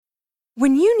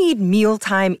When you need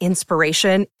mealtime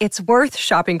inspiration, it's worth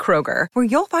shopping Kroger, where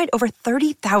you'll find over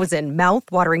 30,000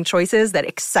 mouth-watering choices that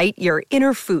excite your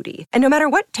inner foodie. And no matter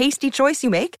what tasty choice you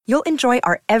make, you'll enjoy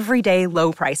our everyday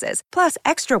low prices, plus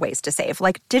extra ways to save,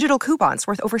 like digital coupons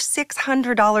worth over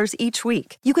 $600 each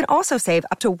week. You can also save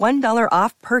up to $1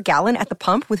 off per gallon at the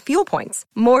pump with fuel points.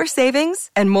 More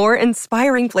savings and more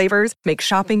inspiring flavors make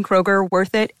shopping Kroger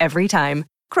worth it every time.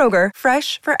 Kroger,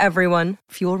 fresh for everyone.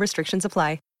 Fuel restrictions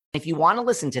apply. If you want to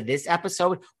listen to this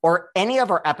episode or any of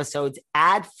our episodes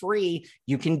ad-free,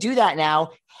 you can do that now.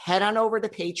 Head on over to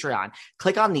Patreon.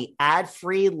 Click on the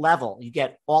ad-free level. You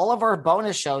get all of our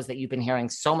bonus shows that you've been hearing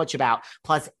so much about.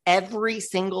 Plus, every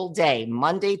single day,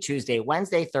 Monday, Tuesday,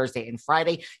 Wednesday, Thursday, and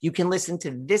Friday, you can listen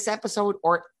to this episode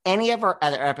or any of our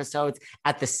other episodes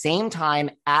at the same time,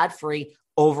 ad-free,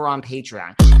 over on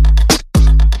Patreon.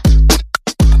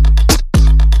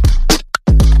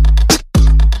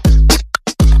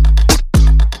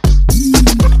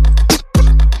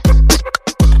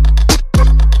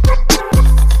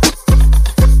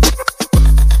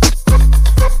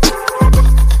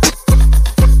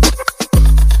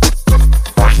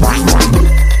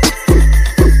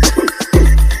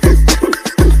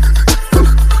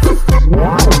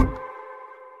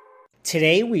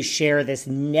 Today, we share this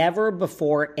never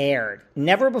before aired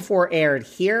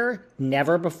here,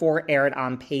 never before aired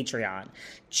on Patreon.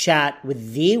 Chat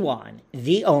with the one,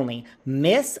 the only,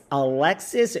 Miss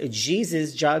Alexis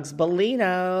Jesus Jugs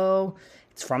Bellino.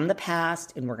 It's from the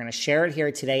past, and we're going to share it here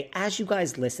today as you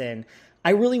guys listen.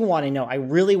 I really want to know, I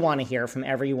really want to hear from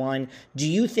everyone. Do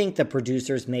you think the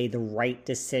producers made the right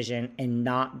decision in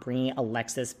not bringing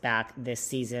Alexis back this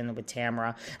season with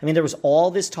Tamara? I mean, there was all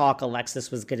this talk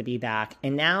Alexis was going to be back,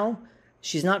 and now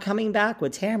she's not coming back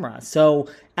with Tamara. So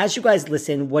as you guys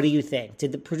listen, what do you think?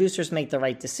 Did the producers make the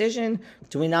right decision?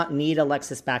 Do we not need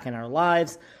Alexis back in our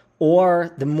lives?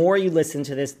 Or the more you listen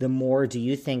to this, the more do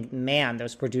you think, man,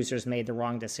 those producers made the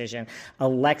wrong decision.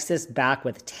 Alexis back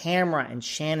with Tamara and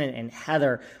Shannon and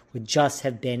Heather would just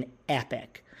have been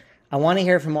epic. I want to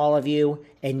hear from all of you.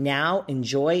 And now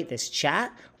enjoy this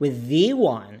chat with the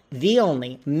one, the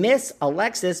only, Miss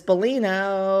Alexis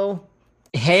Bellino.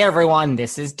 Hey everyone,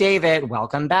 this is David.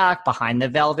 Welcome back behind the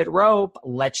velvet rope.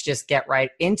 Let's just get right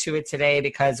into it today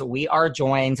because we are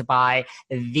joined by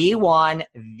the one,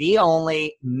 the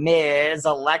only Ms.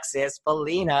 Alexis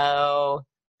Bellino.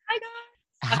 Hi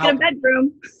guys. I'm in a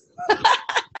bedroom.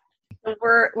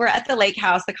 We're at the lake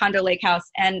house, the condo lake house,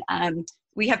 and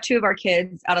we have two of our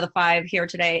kids out of the five here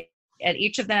today. And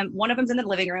each of them, one of them's in the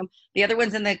living room, the other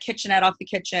one's in the kitchenette off the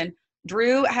kitchen.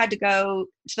 Drew had to go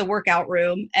to the workout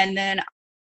room, and then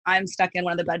I'm stuck in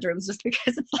one of the bedrooms just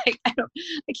because it's like,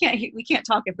 we can't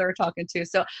talk if they're talking too.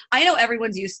 So I know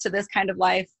everyone's used to this kind of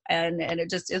life and it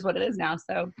just is what it is now.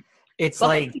 So it's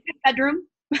like bedroom.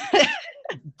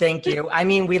 Thank you. I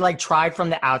mean, we tried from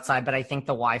the outside, but I think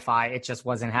the Wi-Fi, it just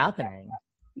wasn't happening.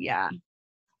 Yeah.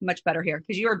 Much better here.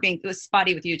 Cause it was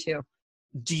spotty with you too.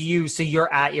 So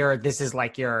you're at this is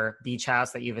like your beach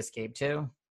house that you've escaped to?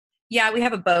 Yeah, we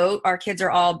have a boat. Our kids are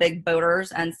all big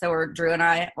boaters, and so are Drew and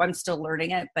I. I'm still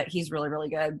learning it, but he's really, really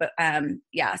good. But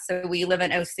yeah, so we live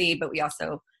in OC, but we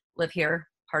also live here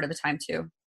part of the time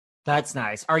too. That's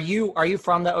nice. Are you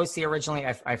from the OC originally?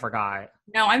 I forgot.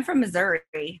 No, I'm from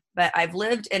Missouri, but I've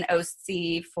lived in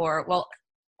OC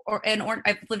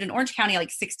I've lived in Orange County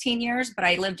 16 years, but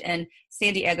I lived in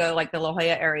San Diego, the La Jolla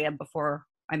area before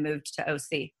I moved to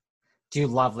OC. Do you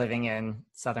love living in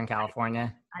Southern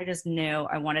California? I just knew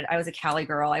I was a Cali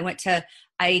girl. I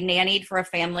nannied for a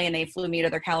family and they flew me to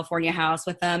their California house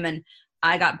with them. And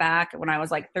I got back when I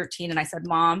was 13 and I said,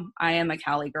 Mom, I am a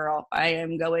Cali girl. I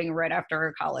am going right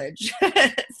after college.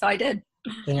 So I did.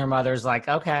 Then your mother's like,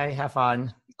 okay, have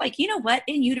fun. You know what?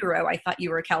 In utero, I thought you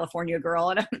were a California girl.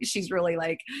 And she's really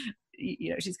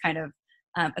she's kind of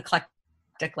eclectic,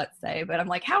 let's say. But I'm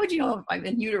like, how would you know if I'm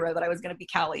in utero that I was going to be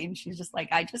Cali? And she's just like,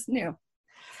 I just knew.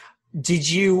 Did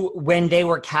you, when they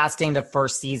were casting the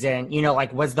first season,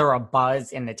 was there a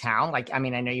buzz in the town? I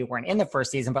know you weren't in the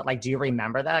first season, but do you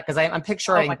remember that? Because I'm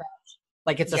picturing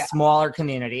it's a smaller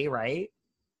community, right?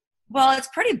 Well, it's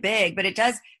pretty big, but it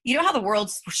does, how the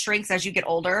world shrinks as you get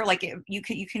older? You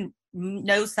can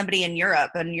know somebody in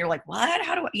Europe and you're like, what?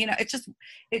 How do I,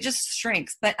 it just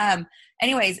shrinks. But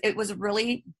anyways, it was a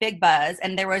really big buzz.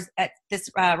 And there was at this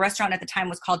restaurant at the time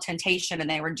was called Temptation, and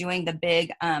they were doing the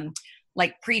big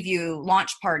preview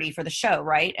launch party for the show,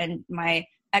 right? And my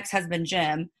ex-husband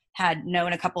Jim had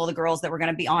known a couple of the girls that were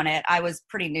going to be on it. I was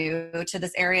pretty new to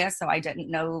this area, so I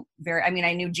didn't know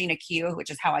I knew Gina Q, which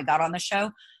is how I got on the show,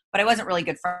 but I wasn't really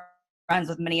good friends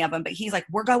with many of them, but he's like,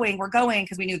 we're going,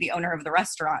 because we knew the owner of the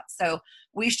restaurant. So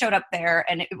we showed up there,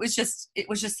 and it was just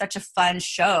such a fun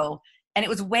show. And it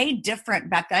was way different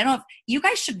back then. I don't know if you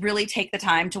guys should really take the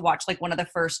time to watch like one of the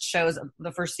first shows of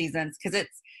the first seasons, because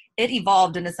it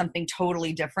evolved into something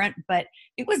totally different, but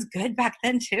it was good back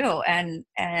then too. And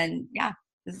yeah,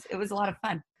 it was a lot of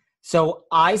fun. So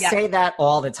I say that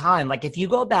all the time. Like, if you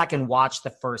go back and watch the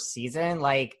first season,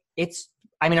 like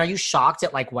are you shocked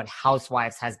at like what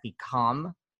Housewives has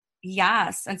become?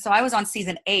 Yes. And so I was on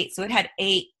season 8. So it had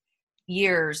 8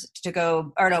 years to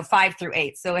go, or no, 5 through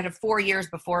 8. So it had 4 years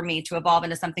before me to evolve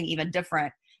into something even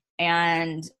different.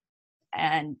 And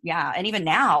yeah, and even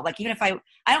now, like, even if I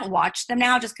don't watch them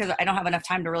now just because I don't have enough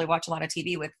time to really watch a lot of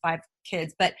TV with 5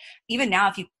 kids. But even now,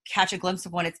 if you catch a glimpse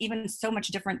of one, it's even so much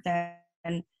different than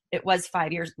it was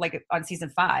 5 years, like on season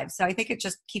 5. So I think it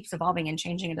just keeps evolving and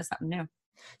changing into something new.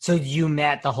 So you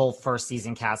met the whole first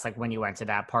season cast, like when you went to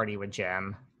that party with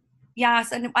Jim?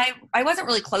 Yes. And I wasn't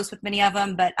really close with many of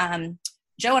them, but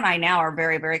Joe and I now are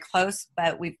very, very close,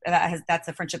 but that's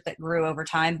a friendship that grew over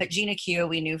time. But Gina Q,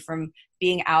 we knew from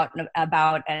being out and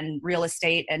about and real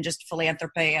estate and just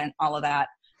philanthropy and all of that.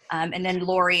 And then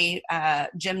Lori,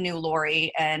 Jim knew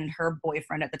Lori and her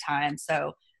boyfriend at the time.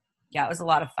 So yeah, it was a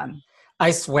lot of fun. I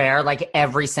swear, like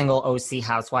every single OC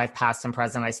housewife, past and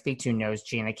present, I speak to knows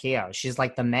Gina Keogh. She's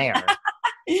like the mayor.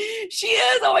 She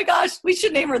is. Oh my gosh, we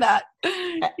should name her that.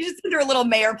 You just send her a little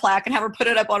mayor plaque and have her put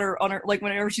it up on her like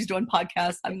whenever she's doing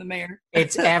podcasts. I'm the mayor.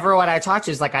 It's everyone I talk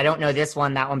to is like, I don't know this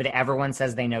one, that one, but everyone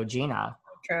says they know Gina.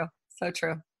 True. So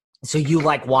true. So you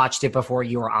like watched it before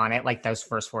you were on it, like those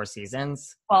first 4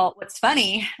 seasons? Well, what's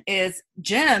funny is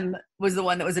Jim was the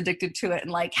one that was addicted to it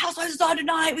and like, Housewives is on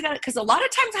tonight. We got it. Because a lot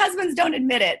of times husbands don't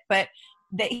admit it, but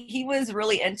he was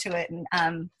really into it.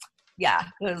 And yeah,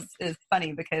 it was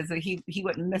funny because he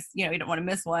wouldn't miss, he didn't want to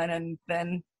miss one. And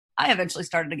then I eventually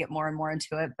started to get more and more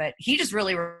into it. But he just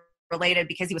really related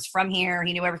because he was from here.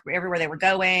 He knew everywhere they were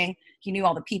going. He knew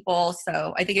all the people.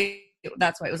 So I think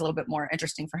that's why it was a little bit more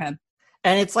interesting for him.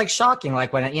 And it's like shocking,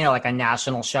 like when, like a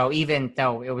national show, even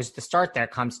though it was the start there,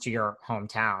 comes to your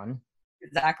hometown.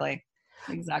 Exactly.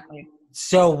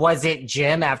 So was it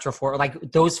Jim after 4,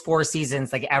 like those 4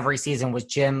 seasons, like every season was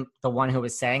Jim the one who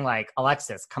was saying like,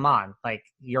 Alexis, come on, like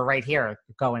you're right here,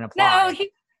 go and apply? No,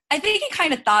 I think he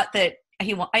kind of thought that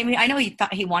I know he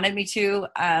thought he wanted me to,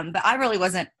 but I really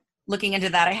wasn't looking into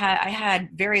that. I had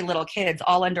very little kids,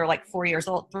 all under like 4 years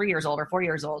old, 3 years old or 4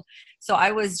 years old. So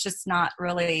I was just not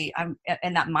really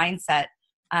in that mindset.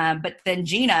 But then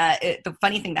Gina, the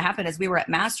funny thing that happened is we were at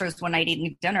Masters one night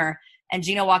eating dinner, and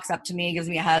Gina walks up to me, gives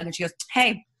me a hug, and she goes,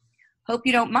 "Hey, hope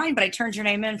you don't mind, but I turned your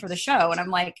name in for the show." And I'm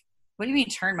like, "What do you mean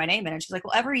turn my name in?" And she's like,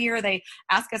 "Well, every year they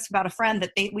ask us about a friend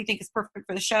that we think is perfect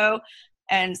for the show."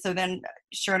 And so then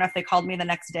sure enough, they called me the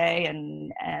next day,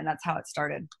 and that's how it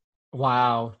started.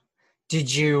 Wow.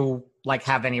 Did you like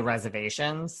have any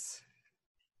reservations?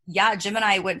 Yeah, Jim and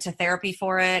I went to therapy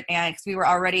for it, and because we were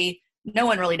already, no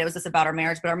one really knows this about our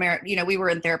marriage, but our marriage, we were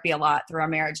in therapy a lot through our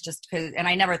marriage just because, and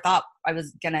I never thought I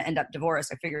was going to end up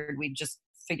divorced. I figured we'd just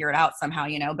figure it out somehow,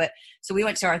 but so we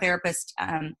went to our therapist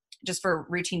just for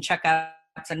routine checkups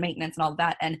and maintenance and all of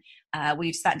that. And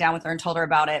we sat down with her and told her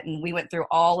about it. And we went through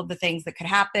all of the things that could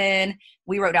happen.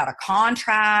 We wrote out a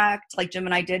contract, like Jim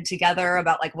and I did together,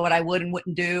 about like what I would and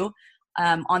wouldn't do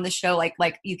on the show.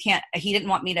 Like you can't, he didn't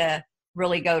want me to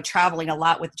really go traveling a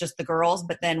lot with just the girls,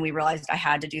 but then we realized I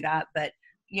had to do that. But,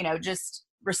 just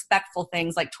respectful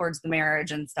things like towards the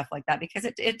marriage and stuff like that, because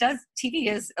it does, TV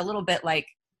is a little bit like,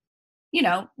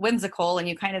 whimsical, and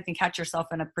you kind of can catch yourself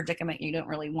in a predicament you don't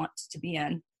really want to be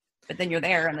in, but then you're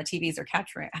there and the TVs are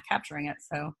capturing it.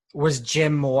 So was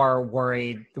Jim more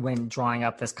worried when drawing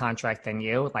up this contract than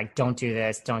you? Like, don't do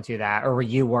this, don't do that. Or were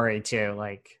you worried too?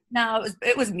 Like, no,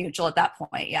 it was mutual at that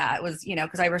point. Yeah. It was,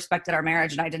 because I respected our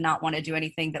marriage and I did not want to do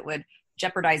anything that would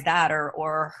jeopardize that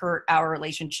or hurt our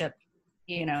relationship,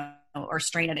 or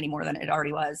strain it any more than it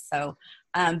already was. So,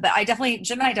 but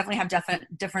Jim and I definitely have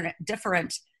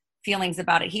different feelings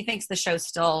about it. He thinks the show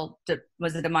still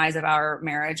was the demise of our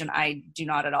marriage, and I do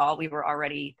not at all. We were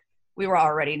already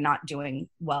not doing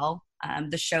well.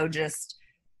 The show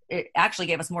it actually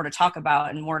gave us more to talk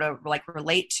about and more to like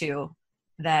relate to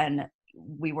than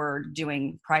we were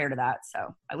doing prior to that.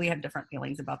 So we have different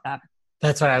feelings about that.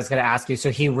 That's what I was going to ask you.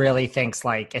 So he really thinks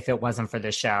like if it wasn't for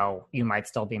the show, you might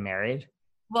still be married?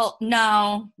 Well,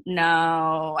 no.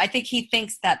 I think he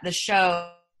thinks that the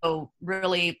show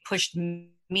really pushed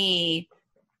me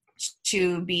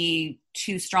to be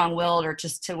too strong-willed, or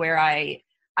just to where I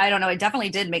I don't know. It definitely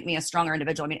did make me a stronger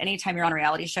individual. I mean, anytime you're on a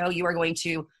reality show, you are going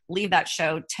to leave that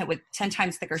show with 10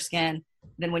 times thicker skin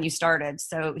than when you started.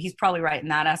 So he's probably right in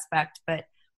that aspect. But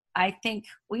I think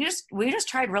we just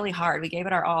tried really hard. We gave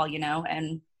it our all, you know,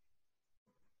 and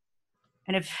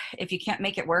if you can't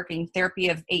make it work and therapy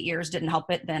of 8 years didn't help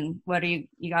it, then what do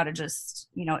you got to just,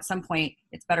 you know, at some point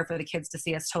it's better for the kids to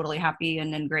see us totally happy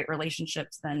and in great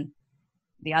relationships than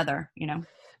the other, you know?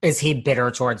 Is he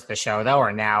bitter towards the show, though,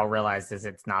 or now realizes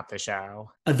it's not the show?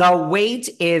 The wait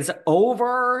is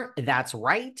over. That's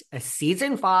right.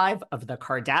 Season 5 of The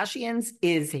Kardashians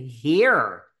is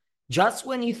here. Just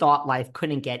when you thought life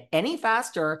couldn't get any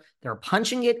faster, they're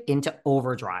punching it into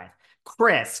overdrive.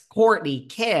 Kris, Kourtney,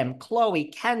 Kim,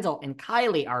 Khloe, Kendall, and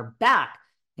Kylie are back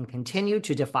and continue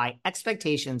to defy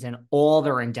expectations in all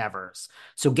their endeavors.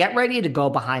 So get ready to go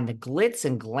behind the glitz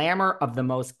and glamour of the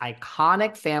most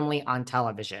iconic family on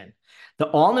television. The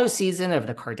all-new season of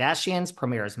The Kardashians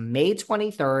premieres May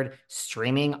 23rd,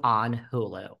 streaming on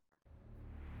Hulu.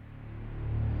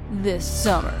 This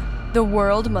summer, the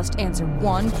world must answer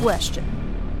one question.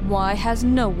 Why has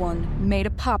no one made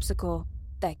a popsicle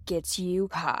that gets you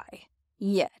high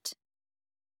yet?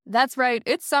 That's right,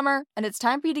 it's summer, and it's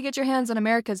time for you to get your hands on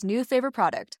America's new favorite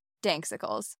product,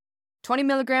 Danksicles. 20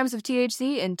 milligrams of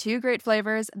THC in 2 great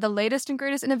flavors, the latest and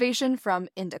greatest innovation from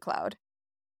IndaCloud.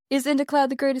 Is IndaCloud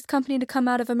the greatest company to come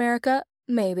out of America?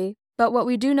 Maybe. But what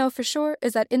we do know for sure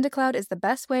is that IndaCloud is the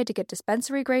best way to get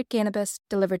dispensary-grade cannabis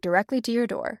delivered directly to your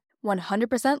door,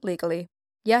 100% legally.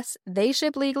 Yes, they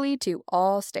ship legally to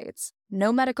all states.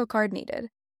 No medical card needed.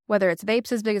 Whether it's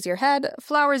vapes as big as your head,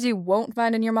 flowers you won't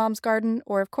find in your mom's garden,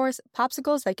 or of course,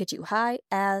 popsicles that get you high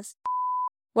as...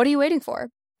 What are you waiting for?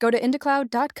 Go to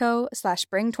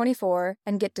indacloud.co/spring24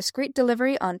 and get discreet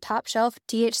delivery on top-shelf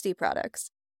THC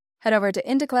products. Head over to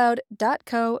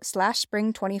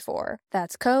indacloud.co/spring24.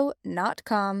 That's co, not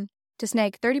com, to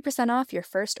snag 30% off your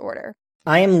first order.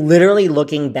 I am literally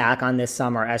looking back on this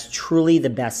summer as truly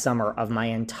the best summer of my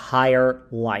entire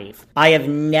life. I have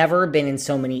never been in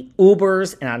so many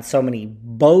Ubers and on so many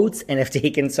boats and have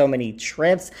taken so many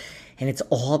trips. And it's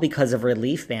all because of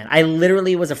Relief Band. I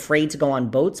literally was afraid to go on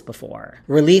boats before.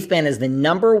 Relief Band is the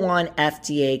 #1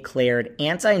 FDA-cleared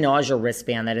anti-nausea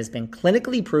wristband that has been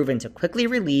clinically proven to quickly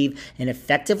relieve and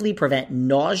effectively prevent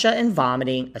nausea and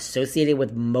vomiting associated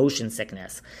with motion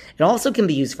sickness. It also can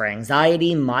be used for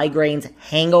anxiety, migraines,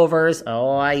 hangovers.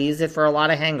 Oh, I use it for a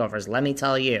lot of hangovers, let me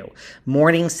tell you.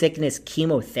 Morning sickness,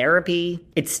 chemotherapy.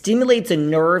 It stimulates a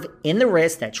nerve in the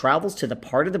wrist that travels to the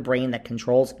part of the brain that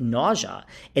controls nausea.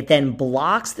 It then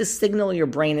blocks the signal your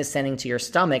brain is sending to your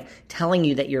stomach, telling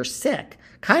you that you're sick.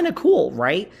 Kind of cool,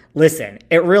 right? Listen,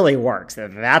 it really works.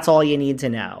 That's all you need to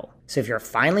know. So if you're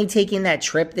finally taking that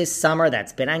trip this summer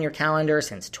that's been on your calendar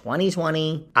since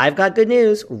 2020, I've got good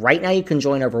news. Right now you can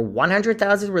join over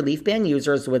 100,000 Relief Band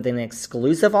users with an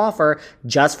exclusive offer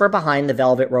just for Behind the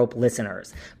Velvet Rope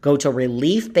listeners. Go to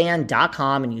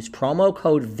reliefband.com and use promo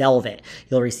code VELVET.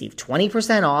 You'll receive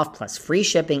 20% off plus free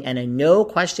shipping and a no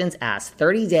questions asked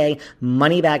 30-day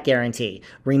money-back guarantee.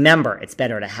 Remember, it's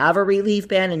better to have a Relief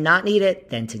Band and not need it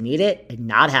than to need it and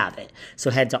not have it. So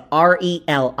head to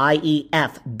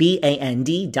RELIEFBAND.com and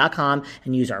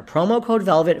use our promo code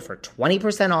VELVET for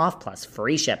 20% off plus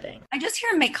free shipping. I just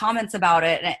hear him make comments about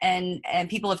it, and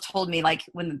people have told me, like,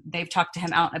 when they've talked to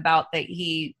him out and about, that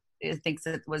he thinks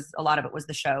it was, a lot of it was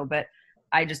the show, but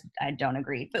I don't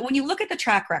agree. But when you look at the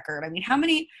track record, I mean, how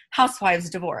many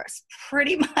housewives divorced?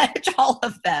 Pretty much all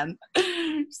of them.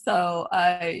 So,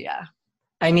 yeah.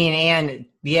 I mean, and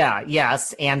yeah,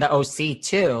 yes, and the OC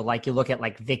too. Like you look at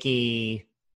like Vicky,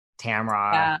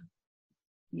 Tamra,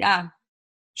 yeah,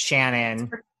 Shannon,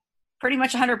 pretty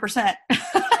much 100%.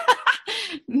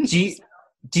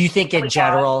 Do you think in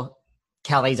general,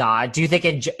 Kelly Dodd? Do you think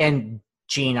and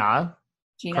Gina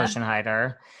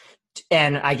Kirstenheider,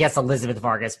 and I guess Elizabeth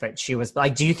Vargas, but she was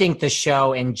like, do you think the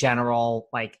show in general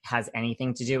like has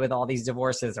anything to do with all these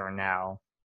divorces or no?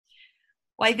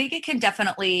 Well, I think it can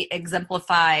definitely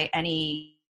exemplify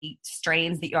any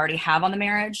strains that you already have on the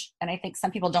marriage. And I think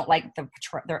some people don't like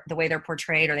the way they're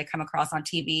portrayed or they come across on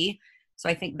TV. So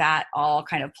I think that all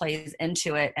kind of plays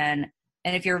into it. And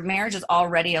if your marriage is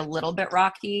already a little bit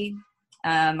rocky,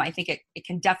 I think it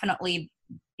can definitely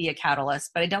be a catalyst.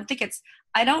 But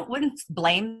I wouldn't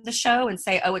blame the show and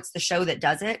say, oh, it's the show that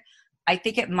does it. I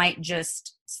think it might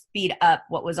just speed up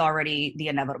what was already the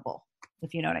inevitable,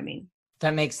 if you know what I mean.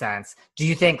 That makes sense. Do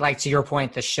you think, like, to your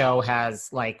point, the show has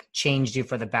like changed you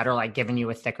for the better, like given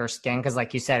you a thicker skin? Because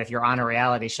like you said, if you're on a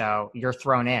reality show, you're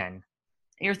thrown in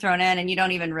and you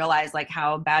don't even realize like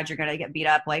how bad you're going to get beat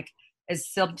up. Like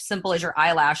simple as your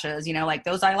eyelashes, you know, like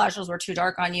those eyelashes were too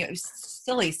dark on you. It was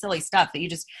silly stuff that you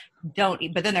just don't,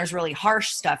 but then there's really harsh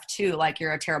stuff too. Like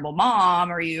you're a terrible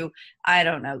mom, or I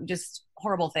don't know, just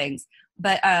horrible things.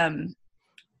 But,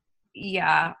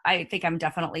 yeah, I think I'm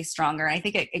definitely stronger. I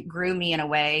think it grew me in a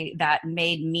way that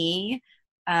made me,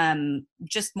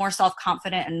 just more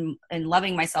self-confident and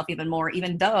loving myself even more,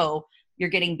 even though you're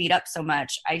getting beat up so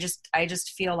much. I just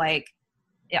feel like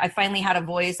I finally had a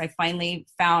voice. I finally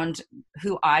found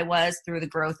who I was through the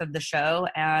growth of the show,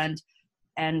 and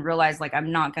realized like,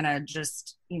 I'm not going to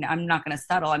just, I'm not going to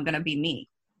settle. I'm going to be me.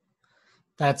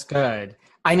 That's good.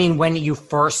 I mean, when you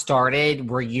first started,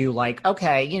 were you like,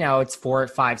 okay, it's 4 or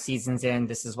 5 seasons in,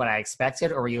 this is what I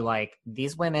expected? Or were you like,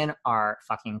 these women are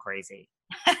fucking crazy?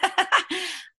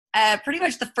 Pretty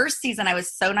much the first season, I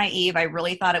was so naive. I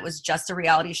really thought it was just a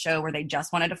reality show where they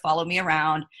just wanted to follow me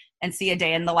around and see a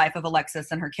day in the life of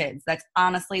Alexis and her kids. That's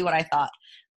honestly what I thought.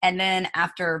 And then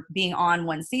after being on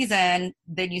one season,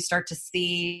 then you start to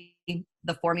see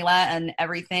the formula and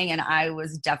everything. And I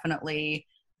was definitely,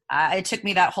 it took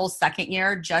me that whole second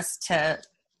year just to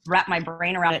wrap my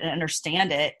brain around it and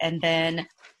understand it. And then,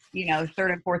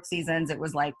 third and fourth seasons, it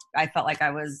was like, I felt like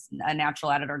I was a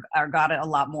natural at it, or got it a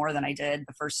lot more than I did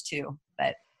the first 2.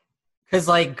 But because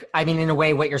in a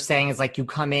way, what you're saying is like, you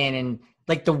come in and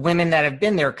like the women that have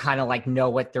been there kind of like know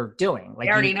what they're doing. Like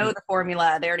they already know the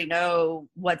formula. They already know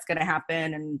what's going to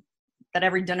happen, and that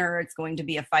every dinner it's going to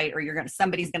be a fight, or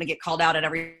somebody's going to get called out at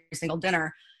every single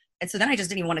dinner. And so then I just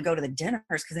didn't even want to go to the dinners,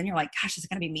 because then you're like, gosh, is it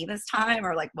going to be me this time?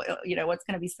 Or like, what's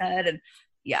going to be said? And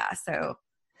yeah, so.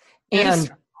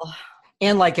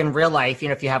 And like in real life,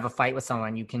 if you have a fight with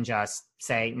someone, you can just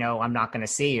say, no, I'm not going to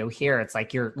see you. Here, it's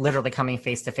like you're literally coming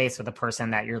face to face with a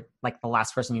person that you're like the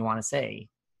last person you want to see.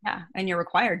 Yeah, and you're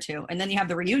required to. And then you have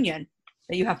the reunion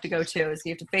that you have to go to. So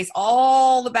you have to face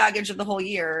all the baggage of the whole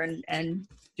year and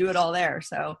do it all there.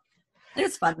 So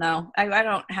it's fun though. I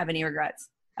don't have any regrets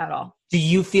at all. Do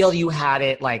you feel you had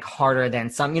it like harder than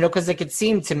some, because it could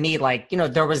seem to me like,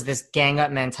 there was this gang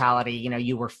up mentality,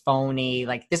 you were phony.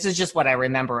 Like, this is just what I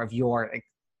remember of your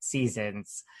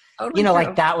seasons. Totally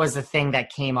like that was the thing that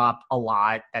came up a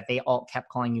lot, that they all kept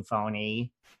calling you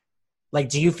phony. Like,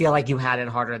 do you feel like you had it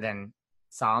harder than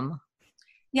some?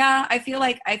 Yeah, I feel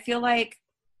like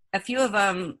a few of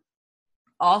them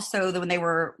also, when they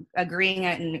were agreeing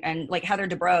and like Heather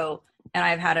Dubrow, and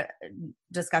I've had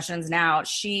discussions now,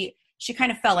 she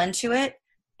kind of fell into it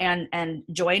and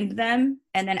joined them.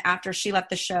 And then after she left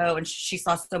the show and she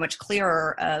saw so much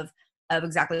clearer of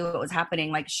exactly what was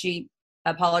happening, like she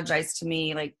apologized to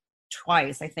me like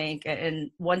twice, I think,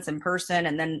 and once in person,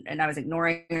 and I was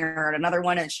ignoring her at another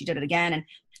one, and she did it again. And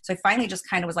so I finally just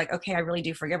kind of was like, okay, I really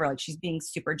do forgive her. Like, she's being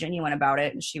super genuine about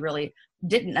it, and she really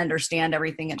didn't understand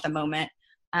everything at the moment.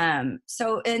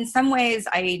 So in some ways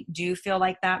I do feel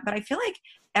like that, but I feel like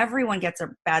everyone gets a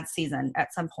bad season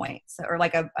at some point. So, or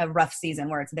like a rough season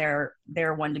where it's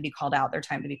their one to be called out, their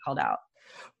time to be called out.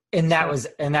 And that was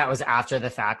after the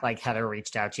fact, like Heather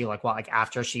reached out to you, like, well, like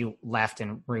after she left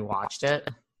and rewatched it?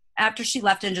 After she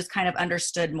left and just kind of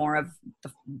understood more of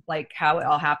like how it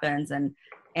all happens, and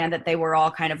that they were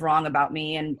all kind of wrong about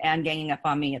me and ganging up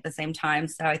on me at the same time.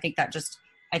 So I think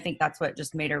that's what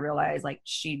just made her realize, like,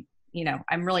 she,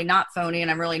 I'm really not phony,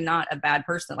 and I'm really not a bad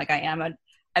person. Like, I'm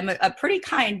a pretty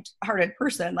kind-hearted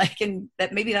person. Like, and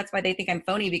that maybe that's why they think I'm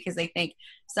phony, because they think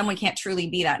someone can't truly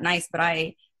be that nice. But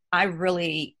I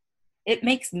really, it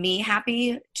makes me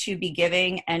happy to be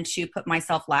giving and to put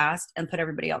myself last and put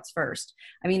everybody else first.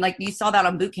 I mean, like, you saw that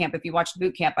on boot camp. If you watched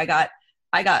boot camp, I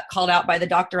got called out by the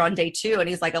doctor on day 2, and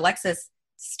he's like, Alexis,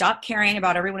 stop caring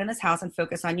about everyone in this house and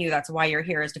focus on you. That's why you're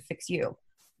here, is to fix you.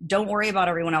 Don't worry about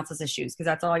everyone else's issues, because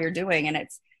that's all you're doing. And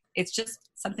it's just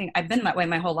something, I've been that way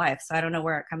my whole life. So I don't know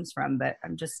where it comes from, but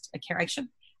I'm just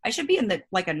I should be in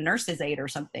like a nurse's aide or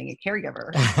something, a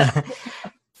caregiver.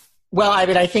 Well, I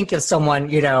mean, I think if someone,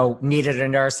 needed a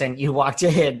nurse and you walked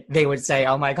in, they would say,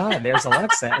 oh my God, there's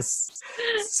Alexis.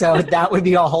 So that would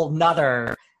be a whole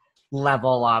nother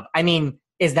level of, I mean,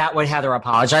 is that what Heather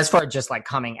apologized for? Just like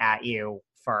coming at you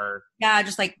for? Yeah,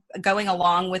 just like going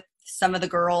along with some of the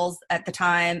girls at the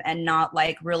time and not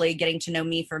like really getting to know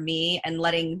me for me, and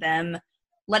letting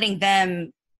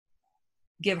them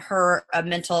give her a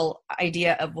mental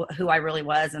idea of who I really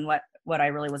was and what I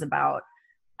really was about.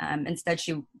 Instead,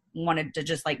 she wanted to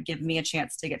just like give me a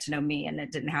chance to get to know me, and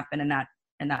it didn't happen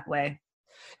in that way.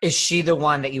 Is she the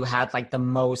one that you had like the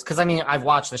most? Because I mean, I've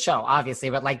watched the show, obviously,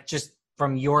 but like just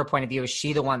from your point of view, is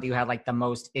she the one that you had like the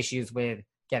most issues with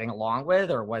getting along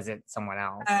with, or was it someone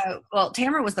else? Well,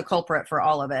 Tamara was the culprit for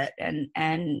all of it,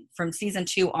 and from season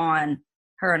 2 on,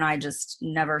 her and I just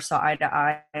never saw eye to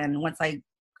eye. And once I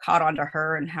caught on to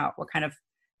her and what kind of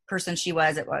person she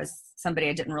was, it was somebody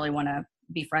I didn't really want to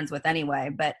be friends with anyway.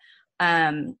 But,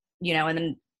 you know, and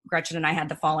then Gretchen and I had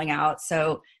the falling out.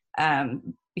 So,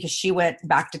 because she went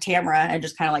back to Tamara and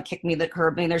just kind of like kicked me the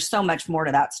curb. I mean, there's so much more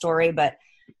to that story, but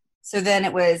so then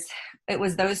it was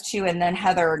those two. And then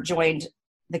Heather joined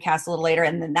the cast a little later.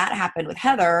 And then that happened with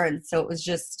Heather. And so it was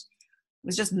just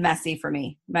messy for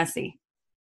me. Messy.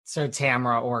 So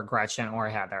Tamara or Gretchen or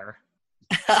Heather?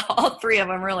 All three of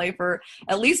them, really,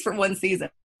 at least for one season.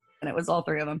 And it was all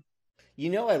three of them. You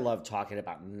know, I love talking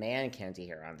about man candy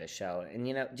here on this show. And,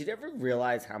 you know, did you ever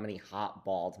realize how many hot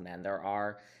bald men there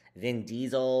are? Vin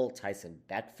Diesel, Tyson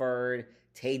Beckford,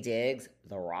 Taye Diggs,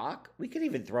 The RHOC. We could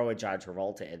even throw a John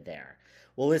Travolta in there.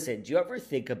 Well, listen, do you ever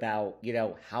think about, you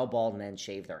know, how bald men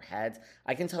shave their heads?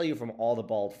 I can tell you from all the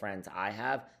bald friends I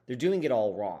have, they're doing it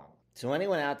all wrong. So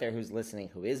anyone out there who's listening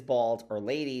who is bald, or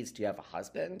ladies, do you have a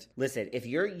husband? Listen, if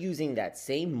you're using that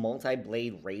same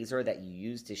multi-blade razor that you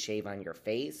use to shave on your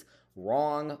face,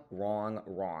 wrong, wrong,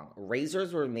 wrong.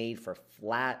 Razors were made for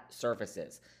flat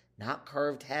surfaces, not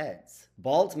curved heads.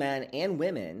 Bald men and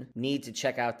women need to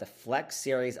check out the Flex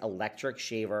Series electric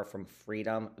shaver from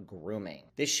Freedom Grooming.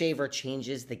 This shaver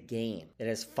changes the game. It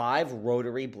has 5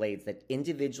 rotary blades that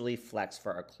individually flex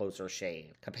for a closer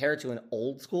shave. Compared to an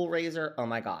old school razor, oh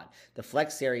my God, the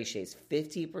Flex Series shaves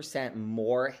 50%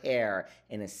 more hair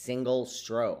in a single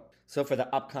stroke. So for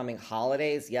the upcoming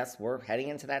holidays, yes, we're heading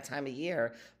into that time of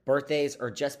year, birthdays,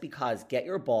 or just because, get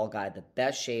your bald guy the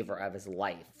best shaver of his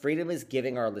life. Freedom is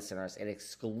giving our listeners an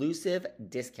exclusive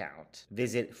discount.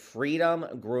 Visit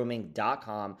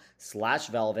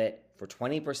freedomgrooming.com/velvet for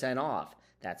 20% off.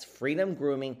 That's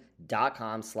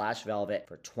freedomgrooming.com/velvet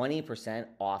for 20%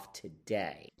 off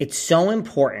today. It's so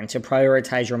important to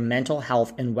prioritize your mental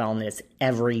health and wellness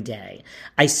every day.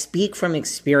 I speak from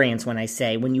experience when I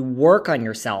say when you work on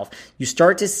yourself, you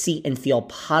start to see and feel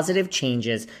positive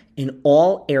changes in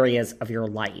all areas of your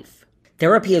life.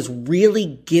 Therapy has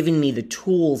really given me the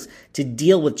tools to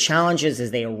deal with challenges as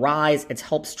they arise. It's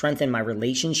helped strengthen my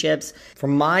relationships. For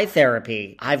my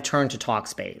therapy, I've turned to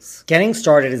Talkspace. Getting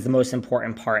started is the most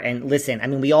important part. And listen, I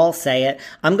mean, we all say it.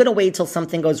 I'm going to wait till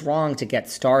something goes wrong to get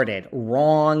started.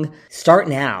 Wrong. Start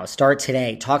now. Start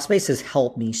today. Talkspace has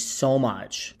helped me so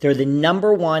much. They're the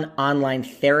 #1 online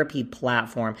therapy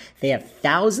platform. They have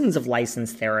thousands of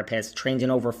licensed therapists trained in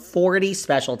over 40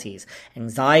 specialties: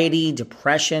 anxiety,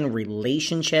 depression, relationships,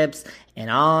 and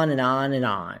on and on and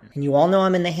on. And you all know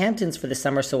I'm in the Hamptons for the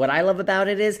summer, so what I love about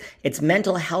it is it's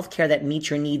mental health care that meets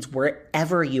your needs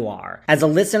wherever you are. As a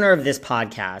listener of this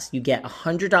podcast, you get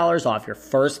 $100 off your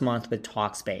first month with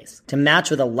Talkspace. To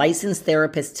match with a licensed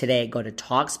therapist today, go to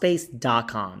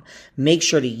Talkspace.com. Make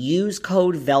sure to use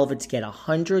code VELVET to get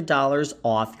 $100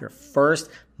 off your first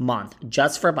month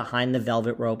just for Behind the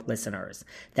Velvet Rope listeners.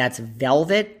 That's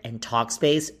Velvet and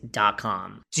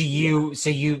Talkspace.com. So you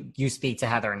speak to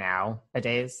Heather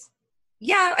nowadays?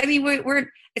 Yeah, I mean,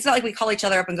 we're it's not like we call each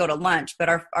other up and go to lunch, but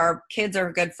our kids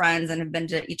are good friends and have been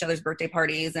to each other's birthday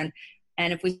parties, and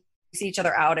if we see each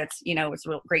other out, it's, you know, it's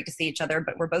real great to see each other,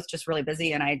 but we're both just really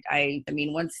busy, and I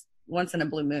mean, once in a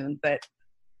blue moon, but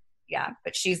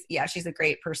she's a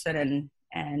great person,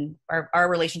 and our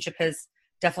relationship has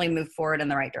definitely moved forward in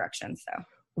the right direction. So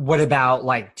what about,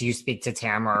 like, do you speak to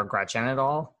Tamara or Gretchen at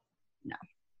all?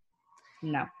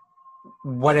 No.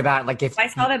 What about, like, if I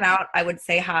saw them out, I would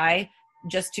say hi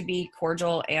just to be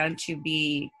cordial and to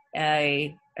be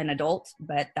an adult,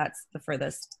 but that's the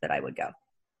furthest that I would go.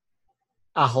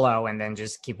 A hello and then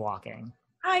just keep walking.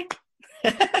 Hi.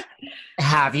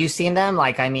 Have you seen them?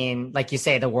 Like, I mean, like you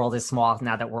say, the world is small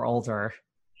now that we're older.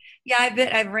 Yeah,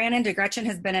 I've ran into Gretchen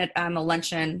has been at a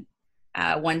luncheon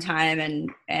one time, and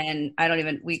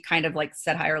we kind of like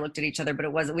said hi or looked at each other, but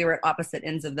we were at opposite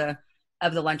ends of the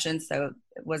luncheon, so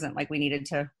it wasn't like we needed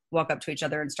to walk up to each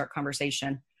other and start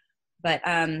conversation. But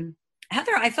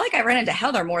Heather, I feel like I ran into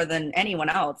Heather more than anyone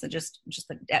else, and just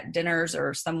at dinners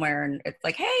or somewhere, and it's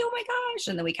like, hey, oh my gosh,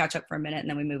 and then we catch up for a minute and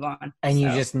then we move on. And you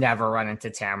just never run into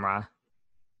Tamara?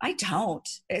 I don't.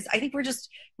 I think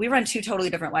we run two totally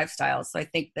different lifestyles, so I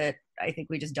think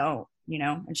we just don't, you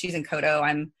know. And she's in Kodo.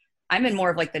 I'm in more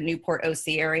of like the Newport OC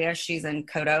area. She's in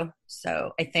Kodo.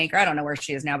 So I think, or I don't know where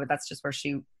she is now, but that's just where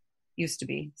she used to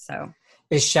be. So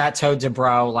is Chateau de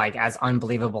Bro like as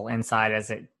unbelievable inside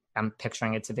as I'm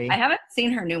picturing it to be? I haven't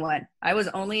seen her new one. I was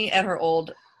only at her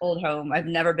old home. I've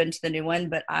never been to the new one,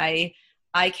 but I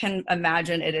can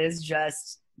imagine it is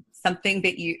just something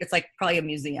that it's like probably a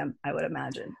museum, I would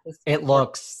imagine. It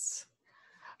looks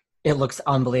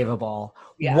unbelievable.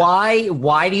 Yeah.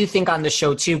 Why do you think on the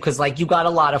show too? Because like you got a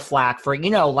lot of flack for, you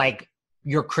know, like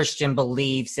your Christian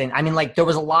beliefs. And I mean, like, there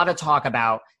was a lot of talk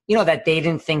about, that they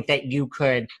didn't think that you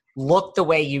could look the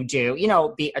way you do,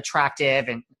 be attractive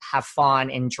and have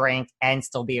fun and drink and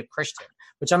still be a Christian,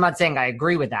 which I'm not saying I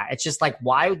agree with that. It's just like,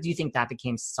 why do you think that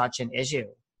became such an issue?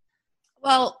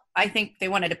 Well, I think they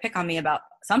wanted to pick on me about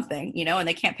something, and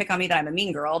they can't pick on me that I'm a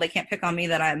mean girl. They can't pick on me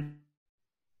that I'm,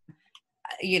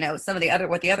 some of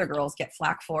what the other girls get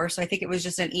flack for. So I think it was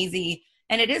just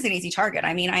it is an easy target.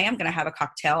 I mean, I am going to have a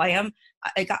cocktail.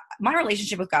 My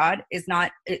relationship with God is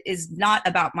not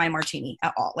about my martini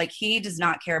at all. Like, he does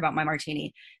not care about my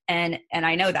martini. And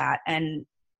I know that. And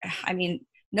I mean,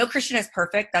 no Christian is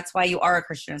perfect. That's why you are a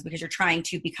Christian, is because you're trying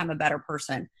to become a better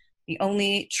person. The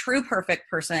only true perfect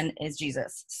person is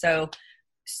Jesus. So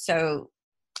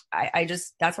I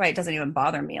just, that's why it doesn't even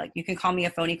bother me. Like, you can call me a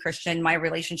phony Christian. My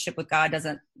relationship with God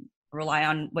doesn't rely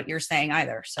on what you're saying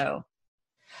either. So.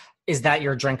 Is that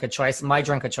your drink of choice? My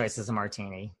drink of choice is a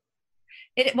martini.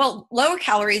 Well, lower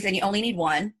calories, and you only need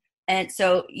one. And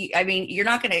so, I mean, you're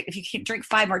not going to, if you drink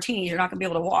 5 martinis, you're not going to be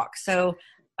able to walk. So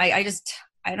I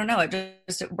don't know.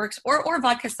 It works. Or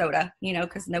vodka soda,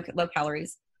 because low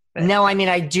calories. But. No, I mean,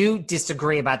 I do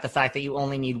disagree about the fact that you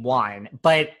only need one,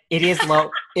 but it is low.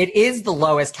 It is the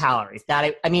lowest calories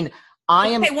that I mean,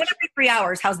 one every 3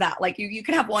 hours. How's that? Like, you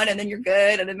can have one and then you're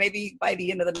good. And then maybe by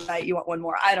the end of the night, you want one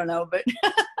more. I don't know, but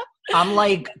I'm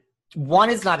like, 1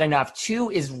 is not enough.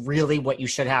 2 is really what you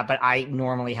should have, but I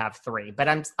normally have 3, but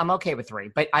I'm okay with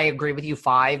 3, but I agree with you.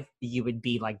 5, you would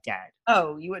be like dead.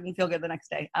 Oh, you wouldn't feel good the next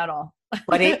day at all.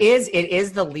 But it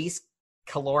is the least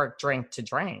caloric drink to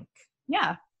drink.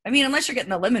 Yeah. I mean, unless you're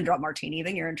getting the lemon drop martini,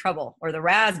 then you're in trouble, or the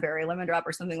raspberry lemon drop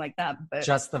or something like that. But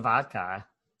just the vodka.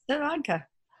 The vodka.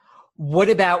 What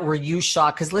about, were you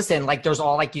shocked? Because listen, like, there's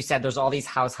all, like you said, there's all these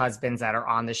house husbands that are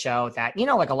on the show that,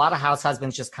 like, a lot of house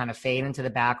husbands just kind of fade into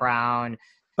the background.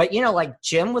 But, like,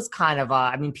 Jim was kind of,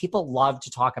 I mean, people love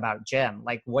to talk about Jim.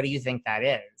 Like, what do you think that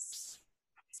is?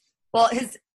 Well,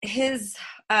 his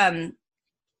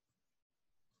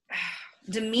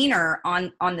demeanor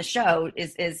on the show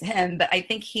is him, but I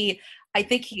think he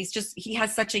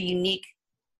has such a unique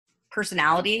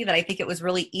personality that I think it was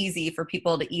really easy for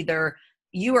people to either,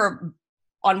 you are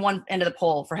on one end of the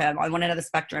pole for him, on one end of the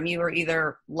spectrum, you were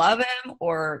either love him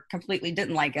or completely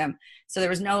didn't like him. So there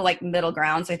was no like middle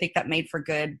ground. So I think that made for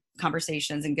good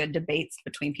conversations and good debates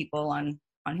between people on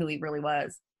who he really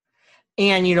was.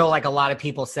 And, like, a lot of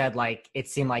people said, like, it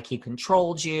seemed like he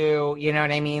controlled you, you know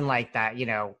what I mean? Like that,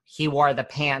 he wore the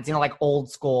pants, like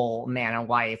old school man and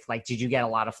wife. Like, did you get a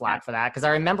lot of flack for that? Because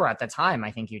I remember at the time,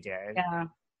 I think you did.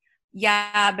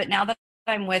 Yeah. But now that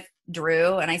I'm with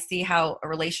Drew and I see how a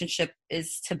relationship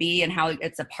is to be and how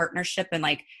it's a partnership, and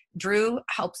like, Drew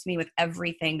helps me with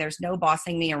everything. There's no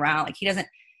bossing me around. Like,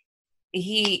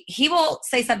 he will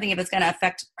say something if it's going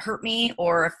to hurt me,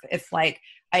 or if like,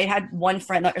 I had one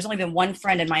friend, there's only been one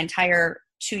friend in my entire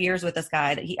 2 years with this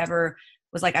guy that he ever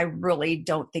was like, I really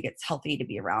don't think it's healthy to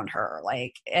be around her.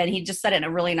 Like, and he just said it in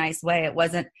a really nice way.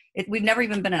 We've never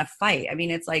even been in a fight. I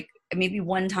mean, it's like maybe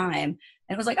one time,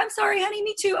 and it was like, I'm sorry, honey,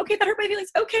 me too. Okay, that hurt my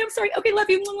feelings. Okay, I'm sorry. Okay, love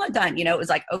you. Done. It was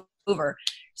like over.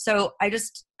 So I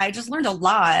just learned a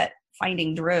lot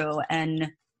finding Drew and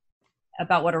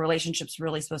about what a relationship's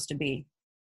really supposed to be.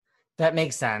 That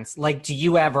makes sense. Like, do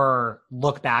you ever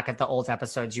look back at the old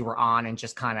episodes you were on and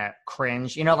just kind of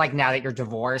cringe, like, now that you're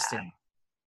divorced?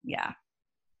 Yeah,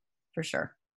 for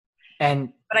sure. But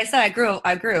I said, I grew.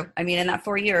 I mean, in that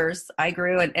 4 years, I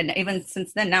grew. And even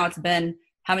since then, now it's been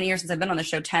how many years since I've been on the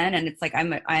show? 10. And it's like,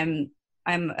 I'm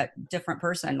a different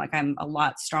person. Like, I'm a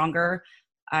lot stronger.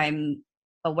 I'm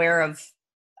aware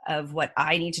of what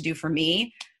I need to do for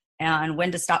me and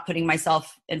when to stop putting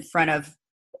myself in front of,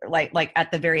 like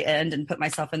at the very end, and put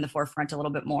myself in the forefront a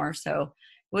little bit more. So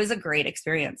it was a great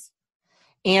experience.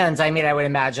 And I mean, I would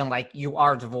imagine, like, you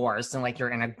are divorced and like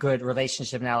you're in a good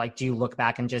relationship now. Like, do you look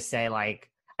back and just say, like,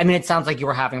 I mean, it sounds like you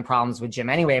were having problems with Jim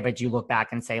anyway, but do you look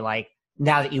back and say, like,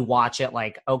 now that you watch it,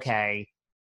 like, okay,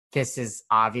 this is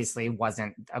obviously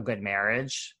wasn't a good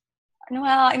marriage? Well,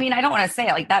 I mean, I don't want to say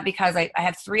it like that, because I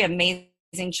have 3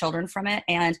 amazing children from it.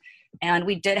 And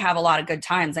we did have a lot of good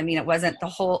times. I mean, it wasn't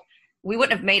we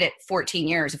wouldn't have made it 14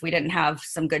 years if we didn't have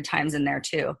some good times in there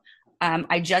too.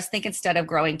 I just think instead of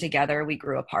growing together, we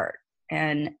grew apart.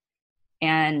 And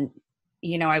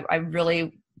I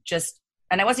really just,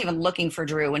 and I wasn't even looking for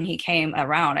Drew when he came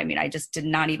around. I mean, I just did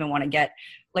not even want to get,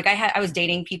 like, I was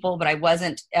dating people, but I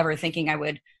wasn't ever thinking I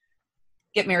would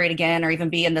get married again or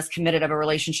even be in this committed of a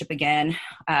relationship again.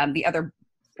 The other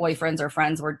boyfriends or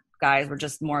friends guys were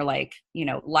just more like,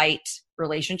 light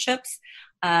relationships.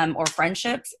 Or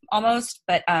friendships almost.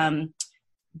 But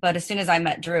But as soon as I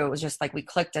met Drew, it was just like we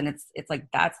clicked, and it's like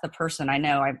that's the person I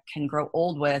know I can grow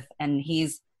old with, and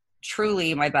he's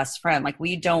truly my best friend. Like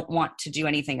we don't want to do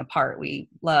anything apart. We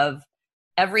love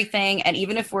everything, and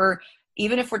even if we're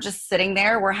just sitting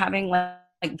there, we're having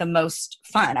like the most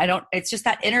fun. It's just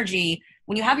that energy.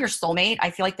 When you have your soulmate,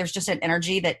 I feel like there's just an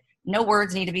energy that no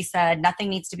words need to be said, nothing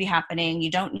needs to be happening.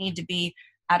 You don't need to be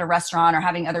at a restaurant or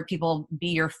having other people be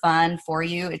your fun for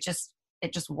you. It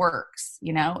just works,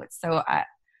 you know?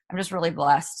 I'm just really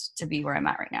blessed to be where I'm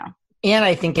at right now. And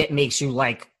I think it makes you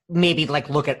like maybe like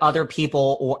look at other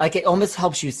people, or like it almost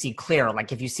helps you see clear.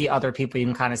 Like if you see other people, you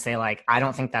can kind of say like, I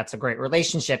don't think that's a great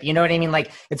relationship. You know what I mean?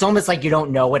 Like it's almost like you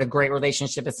don't know what a great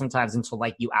relationship is sometimes until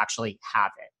like you actually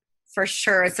have it. For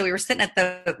sure. So we were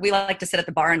we like to sit at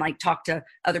the bar and like talk to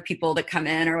other people that come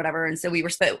in or whatever. And so we were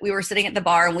sitting at the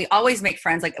bar, and we always make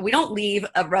friends. Like we don't leave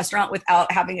a restaurant without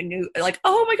having a new, like,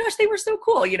 oh my gosh, they were so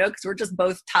cool, you know, because we're just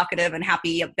both talkative and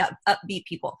happy, upbeat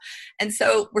people. And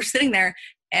so we're sitting there,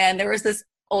 and there was this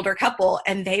older couple,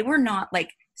 and they were not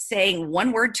like saying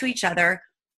one word to each other,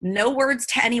 no words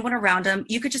to anyone around them.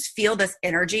 You could just feel this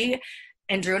energy.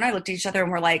 And Drew and I looked at each other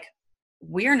and we're like,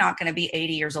 we're not going to be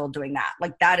 80 years old doing that.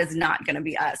 Like that is not going to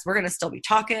be us. We're going to still be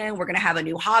talking. We're going to have a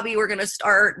new hobby. We're going to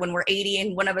start when we're 80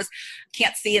 and one of us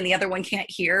can't see and the other one can't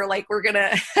hear. Like we're going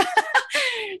to,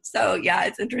 so yeah,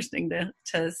 it's interesting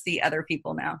to see other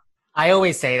people now. I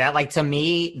always say that, like, to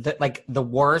me, the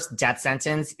worst death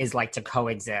sentence is like to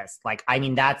coexist. Like, I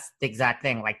mean, that's the exact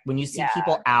thing. Like when you see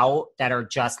people out that are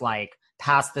just like,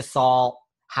 pass the salt,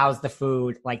 how's the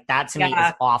food? Like that to me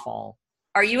is awful.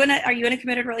 Are you in a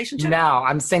committed relationship? No,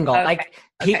 I'm single. Okay. Like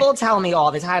people tell me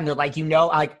all the time, they're like, you know,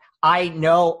 like I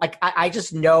know, like I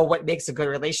just know what makes a good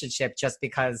relationship just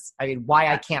because, I mean, why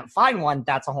I can't find one,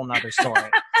 that's a whole nother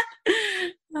story.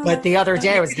 But the other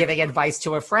day I was giving advice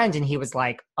to a friend and he was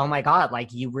like, oh my God,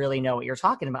 like you really know what you're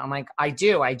talking about. I'm like, I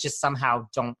do. I just somehow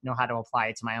don't know how to apply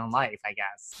it to my own life, I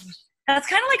guess. That's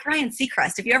kind of like Ryan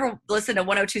Seacrest. If you ever listen to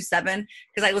 102.7,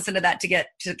 because I listen to that to get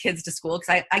to kids to school,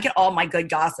 because I get all my good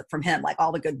gossip from him, like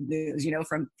all the good news, you know,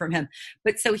 from him.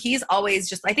 But so he's always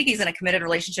just, I think he's in a committed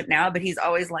relationship now, but he's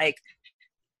always like,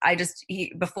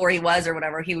 before he was or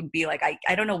whatever, he would be like,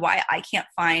 I don't know why I can't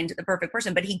find the perfect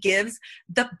person, but he gives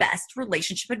the best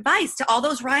relationship advice to all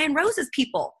those Ryan Roses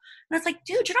people. And it's like,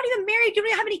 dude, you're not even married. You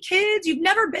don't have any kids. You've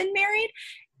never been married.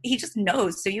 He just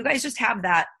knows. So you guys just have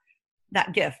that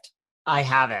gift. I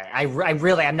have it. I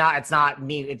really, I'm not, it's not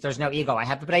me. There's no ego. I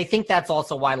have it. But I think that's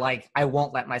also why, like, I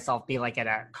won't let myself be like in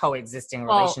a coexisting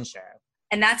relationship.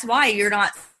 And that's why you're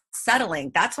not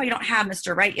settling. That's why you don't have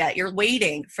Mr. Right yet. You're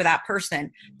waiting for that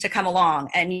person to come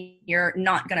along, and you're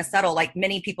not going to settle like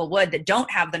many people would that don't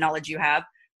have the knowledge you have.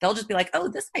 They'll just be like, oh,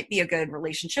 this might be a good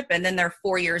relationship. And then they're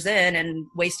 4 years in and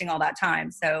wasting all that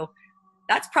time. So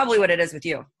that's probably what it is with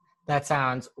you.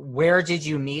 Where did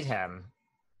you meet him?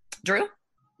 Drew?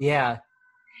 Yeah.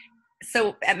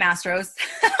 So at Mastro's.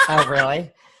 Oh,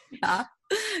 really? Yeah.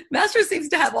 Mastro seems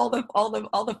to have all the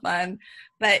fun,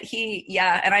 but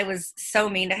and I was so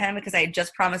mean to him because I had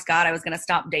just promised God I was going to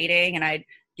stop dating, and I'd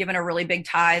given a really big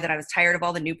tie that I was tired of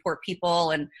all the Newport people,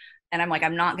 and I'm like,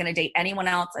 I'm not going to date anyone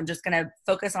else. I'm just going to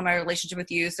focus on my relationship with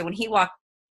you. So when he walked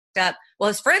up, well,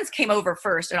 his friends came over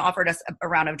first and offered us a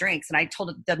round of drinks, and I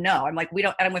told them no. I'm like,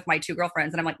 I'm with my 2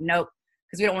 girlfriends, and I'm like, nope.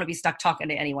 Because we don't want to be stuck talking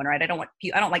to anyone, right? I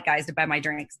don't like guys to buy my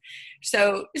drinks.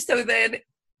 So then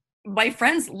my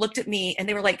friends looked at me and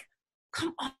they were like,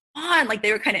 come on. Like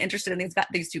they were kind of interested in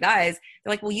these 2 guys.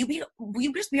 They're like, will you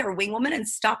just be our wing woman and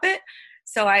stop it?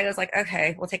 So I was like,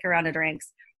 okay, we'll take a round of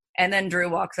drinks. And then Drew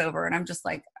walks over and I'm just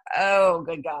like, oh,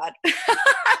 good God. I'm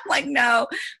like, no,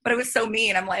 but it was so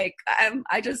mean. I'm like,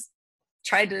 I just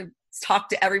tried to talk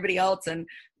to everybody else and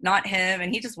not him.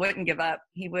 And he just wouldn't give up.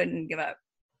 He wouldn't give up.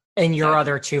 And your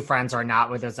other 2 friends are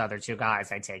not with those other 2 guys,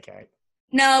 I take it.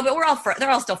 No, but they're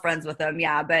all still friends with them.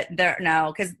 Yeah, but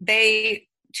because 2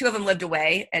 of them lived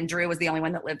away, and Drew was the only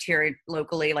one that lived here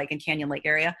locally, like in Canyon Lake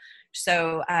area.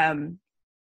 So, it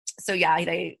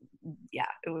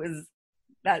was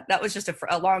that was just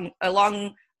a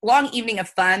long evening of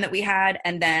fun that we had,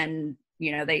 and then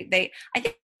I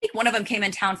think one of them came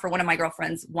in town for one of my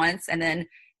girlfriends once, and then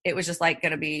it was just like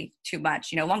going to be too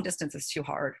much. Long distance is too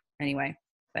hard anyway.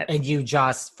 But, and you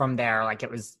just, from there, like it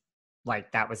was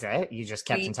like, that was it? You just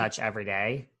kept in touch every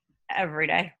day? Every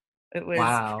day. It was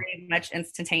pretty much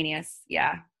instantaneous.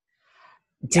 Yeah.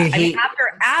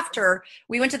 After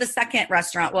we went to the second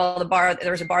restaurant, well,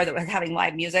 there was a bar that was having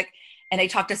live music, and they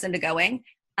talked us into going.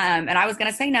 And I was going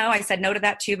to say no. I said no to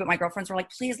that too, but my girlfriends were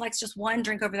like, please, let's just one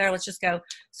drink over there. Let's just go.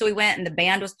 So we went, and the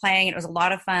band was playing, and it was a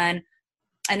lot of fun.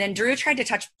 And then Drew tried to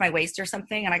touch my waist or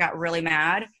something, and I got really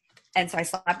mad. And so I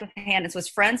slapped his hand. And so his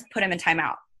friends put him in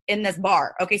timeout in this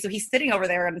bar. Okay. So he's sitting over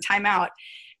there in timeout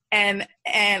and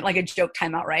like a joke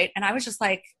timeout. Right. And I was just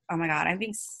like, oh my God, I'm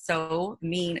being so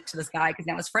mean to this guy because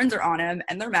now his friends are on him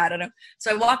and they're mad at him.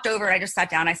 So I walked over and I just sat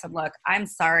down. I said, look, I'm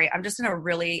sorry. I'm just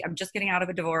getting out of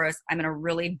a divorce. I'm in a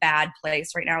really bad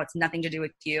place right now. It's nothing to do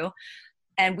with you.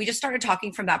 And we just started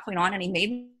talking from that point on, and he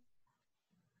made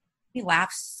me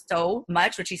laugh so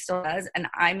much, which he still does. And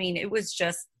I mean, it was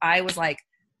just, I was like,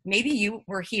 maybe you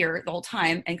were here the whole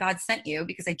time and God sent you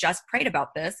because I just prayed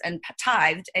about this and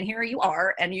tithed, and here you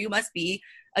are, and you must be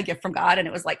a gift from God. And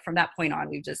it was like, from that point on,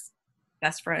 we've just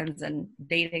best friends and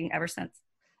dating ever since.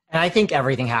 And I think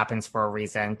everything happens for a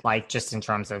reason, like just in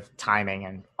terms of timing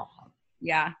and all.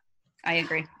 Yeah, I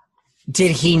agree.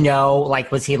 Did he know,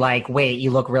 like, was he like, wait,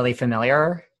 you look really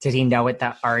familiar? Did he know what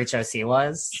that RHOC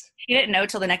was? He didn't know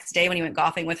till the next day when he went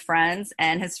golfing with friends,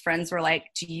 and his friends were like,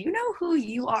 do you know who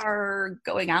you are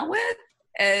going out with?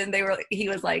 And he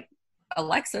was like,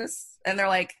 Alexis. And they're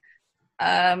like,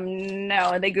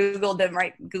 no. And they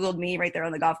Googled me right there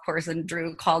on the golf course, and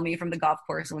Drew called me from the golf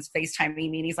course and was FaceTiming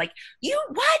me. And he's like,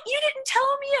 what? You didn't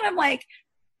tell me? And I'm like,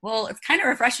 well, it's kind of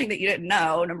refreshing that you didn't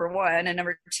know, number one. And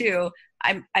number two,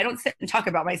 I don't sit and talk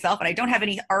about myself, and I don't have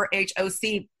any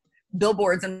RHOC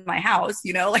billboards in my house,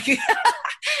 like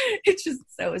it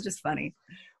was just funny.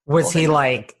 Was he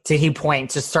like, did he point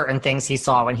to certain things he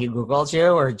saw when he Googled you,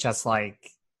 or just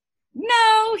like?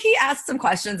 No, he asked some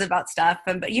questions about stuff.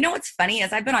 But you know what's funny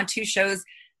is I've been on 2 shows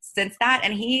since that,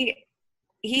 and he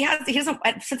doesn't,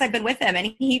 since I've been with him,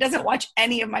 and he doesn't watch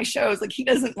any of my shows. Like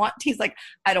he's like,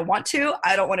 I don't want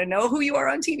to know who you are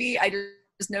on TV. I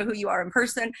just know who you are in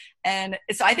person. And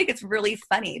so I think it's really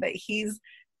funny that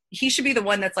he should be the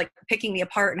one that's like picking me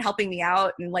apart and helping me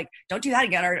out and like, don't do that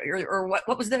again. Or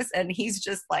what was this? And he's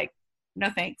just like, no,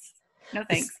 thanks. No,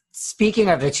 thanks. Speaking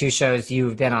of the 2 shows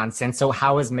you've been on since, so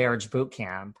how was Marriage Boot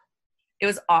Camp? It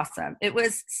was awesome. It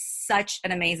was such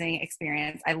an amazing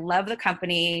experience. I love the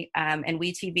company and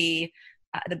WeTV,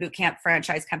 the boot camp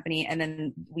franchise company, and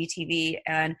then WeTV.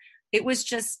 And it was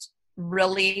just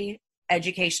really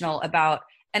educational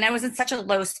and I was in such a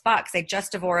low spot because I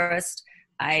just divorced.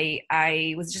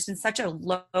 I was just in such a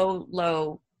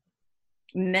low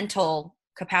mental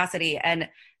capacity, and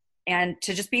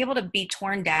to just be able to be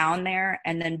torn down there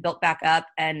and then built back up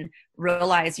and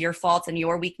realize your faults and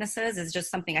your weaknesses is just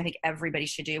something I think everybody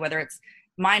should do, whether it's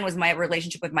mine was my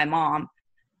relationship with my mom,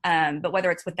 but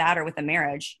whether it's with that or with a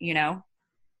marriage, And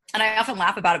I often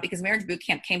laugh about it because Marriage Boot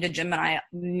Camp came to Jim and I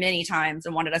many times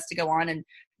and wanted us to go on, and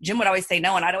Jim would always say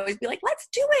no, and I'd always be like, let's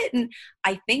do it. And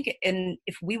I think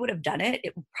if we would have done it,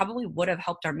 it probably would have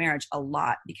helped our marriage a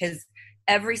lot, because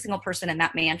every single person in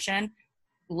that mansion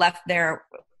left there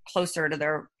closer to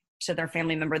their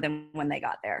family member than when they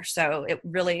got there. So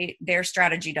their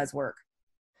strategy does work.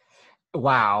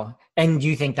 Wow. And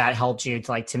you think that helped you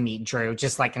to meet Drew,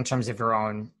 just like in terms of your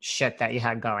own shit that you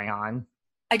had going on?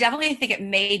 I definitely think it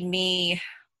made me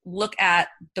look at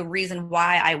the reason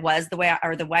why I was the way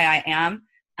I am,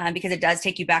 because it does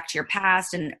take you back to your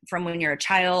past and from when you're a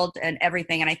child and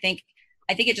everything. And I think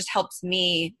it just helps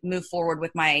me move forward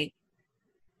with my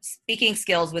speaking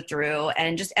skills with Drew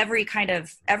and just every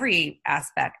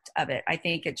aspect of it. I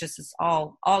think it just is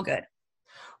all good.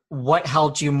 What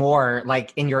helped you more,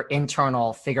 like in your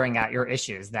internal figuring out your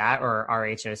issues, that or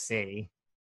RHOC?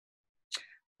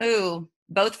 Ooh,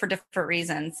 both for different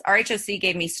reasons. RHOC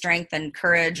gave me strength and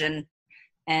courage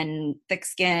and thick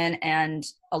skin and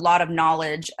a lot of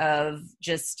knowledge of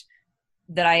just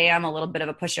that I am a little bit of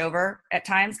a pushover at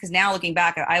times. Because now looking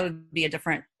back,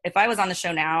 if I was on the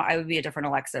show now, I would be a different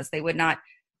Alexis. They would not.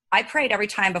 I prayed every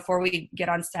time before we get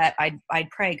on set. I'd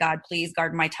pray, God, please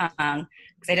guard my tongue,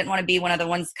 because I didn't want to be one of the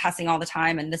ones cussing all the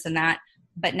time and this and that.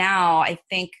 But now I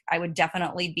think I would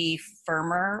definitely be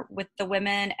firmer with the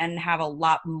women and have a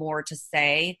lot more to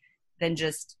say than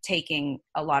just taking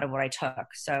a lot of what I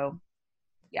took. So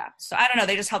yeah. So I don't know.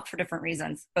 They just helped for different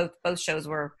reasons. Both shows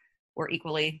were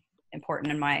equally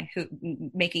important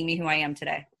in making me who I am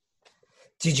today.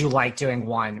 Did you like doing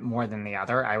one more than the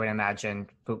other? I would imagine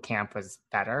boot camp was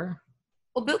better.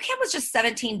 Well, boot camp was just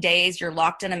 17 days. You're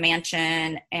locked in a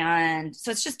mansion. And so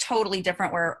it's just totally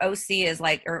different, where OC is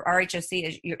or RHOC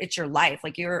is, it's your life.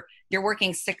 Like you're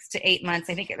working 6 to 8 months.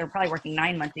 I think they're probably working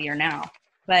 9 months a year now.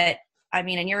 But I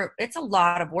mean, it's a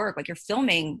lot of work. Like you're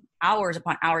filming hours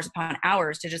upon hours upon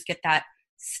hours to just get that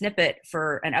snippet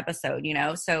for an episode,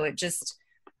 So it's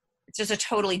just a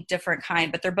totally different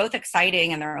kind, but they're both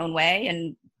exciting in their own way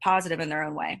and positive in their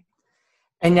own way.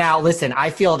 And now, listen, I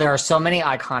feel there are so many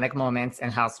iconic moments in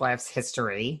Housewives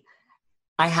history.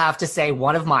 I have to say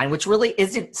one of mine, which really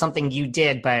isn't something you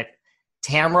did, but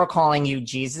Tamra calling you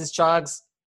Jesus Jugs?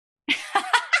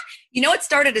 You know, it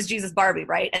started as Jesus Barbie,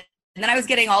 right? And then I was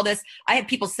getting all this. I had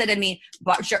people sending me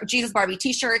Jesus Barbie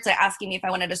t-shirts asking me if I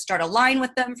wanted to start a line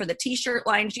with them for the t-shirt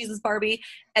line, Jesus Barbie.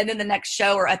 And then the next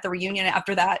show or at the reunion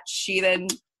after that, she then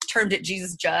termed it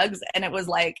Jesus Jugs. And it was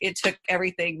like, it took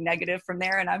everything negative from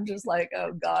there. And I'm just like,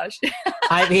 oh gosh.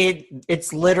 I mean,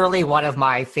 it's literally one of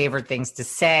my favorite things to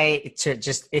say.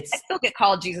 I still get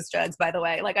called Jesus Jugs, by the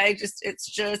way. Like I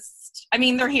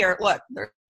mean, they're here. Look,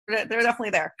 they're definitely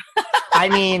there. I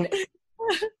mean,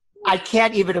 I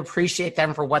can't even appreciate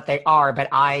them for what they are, but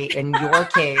in your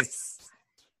case,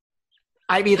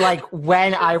 I mean, like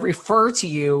when I refer to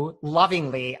you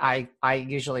lovingly, I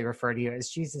usually refer to you as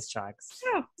Jesus Jugs.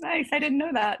 Oh, nice. I didn't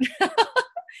know that.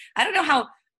 I don't know how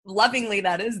lovingly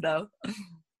that is, though.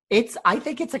 I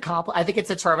think it's a compliment. I think it's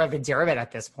a term of endearment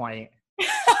at this point.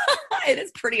 It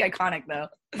is pretty iconic, though.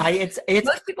 It's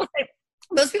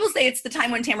Most people say it's the time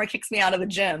when Tamra kicks me out of the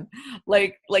gym.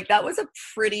 Like that was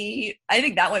I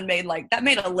think that one made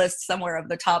a list somewhere of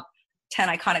the top 10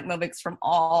 iconic moments from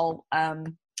all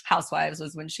housewives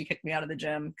was when she kicked me out of the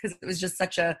gym. Cause it was just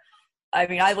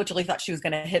I literally thought she was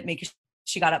going to hit me because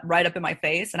she got right up in my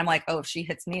face. And I'm like, oh, if she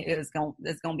hits me, it's going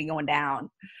to be going down.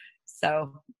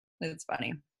 So it's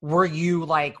funny. Were you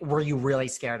really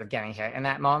scared of getting hit in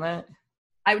that moment?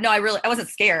 I wasn't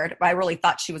scared, but I really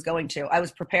thought she was going to. I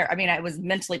was prepared. I mean, I was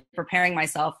mentally preparing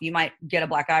myself. You might get a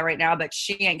black eye right now, but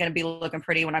she ain't going to be looking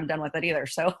pretty when I'm done with it either.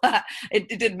 So it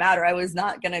didn't matter. I was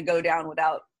not going to go down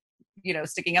without,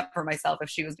 sticking up for myself if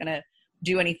she was going to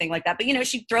do anything like that. But,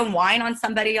 she'd thrown wine on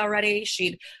somebody already.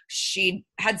 She'd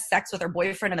had sex with her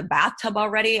boyfriend in the bathtub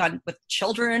already with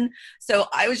children. So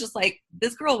I was just like,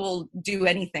 this girl will do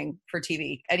anything for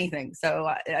TV, anything.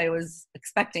 So I was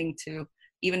expecting to,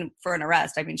 even for an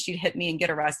arrest. I mean, she'd hit me and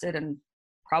get arrested and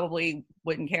probably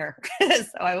wouldn't care.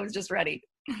 So I was just ready.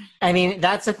 I mean,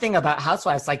 that's the thing about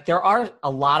Housewives. Like, there are a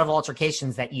lot of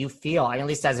altercations that you feel, at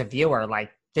least as a viewer,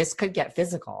 like this could get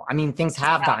physical. I mean, things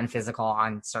have gotten physical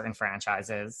on certain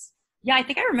franchises. Yeah, I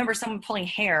think I remember someone pulling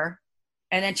hair,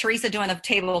 and then Teresa doing the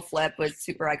table flip was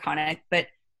super iconic. But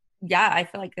yeah, I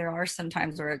feel like there are some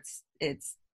times where it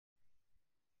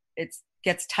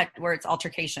gets touched, where it's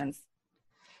altercations.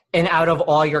 And out of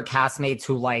all your castmates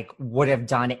who would have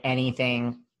done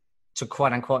anything to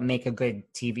quote unquote make a good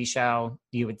TV show,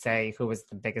 you would say who was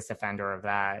the biggest offender of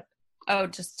that? Oh,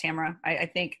 just Tamra. I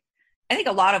think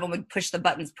a lot of them would push the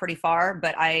buttons pretty far,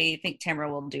 but I think Tamra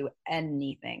will do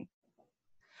anything.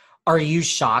 Are you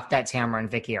shocked that Tamra and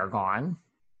Vicky are gone?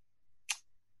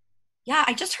 Yeah,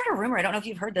 I just heard a rumor. I don't know if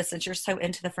you've heard this since you're so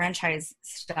into the franchise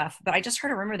stuff, but I just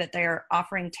heard a rumor that they're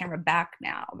offering Tamra back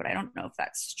now, but I don't know if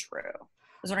that's true.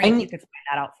 I was wondering if you could find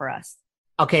that out for us.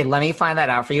 Okay, let me find that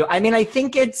out for you. I mean, I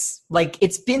think it's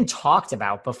been talked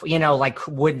about before,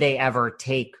 would they ever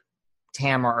take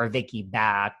Tamra or Vicky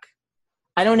back?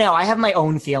 I don't know. I have my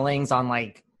own feelings on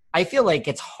I feel like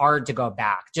it's hard to go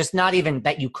back. Just not even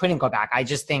that you couldn't go back. I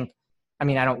just think, I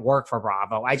don't work for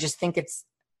Bravo. I just think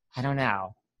I don't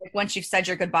know. Once you've said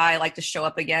your goodbye, to show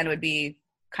up again would be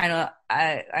kind of,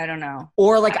 I don't know.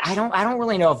 Or I don't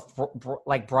really know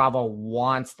if Bravo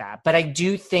wants that, but I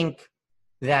do think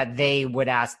that they would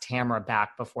ask Tamra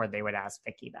back before they would ask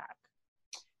Vicky back.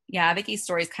 Yeah, Vicky's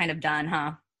story's kind of done,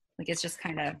 huh? It's just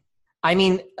kind of. I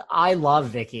mean, I love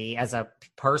Vicky as a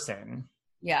person.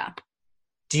 Yeah.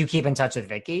 Do you keep in touch with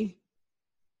Vicky?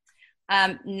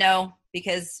 No,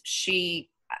 because she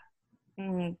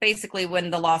basically when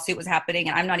the lawsuit was happening,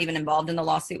 and I'm not even involved in the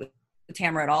lawsuit with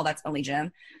Tamra at all. That's only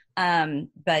Jim.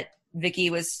 But Vicky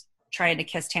was trying to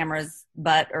kiss Tamra's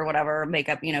butt or whatever, make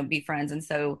up, be friends. And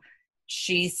so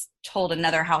she told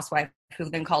another housewife who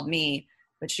then called me,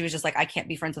 but she was just like, I can't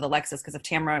be friends with Alexis because if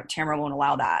Tamra won't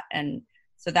allow that. And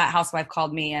so that housewife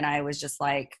called me and I was just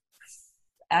like,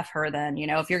 F her then,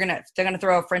 if they're going to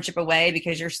throw a friendship away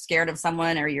because you're scared of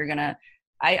someone or you're going to,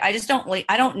 I just don't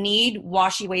I don't need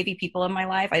washy wavy people in my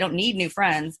life. I don't need new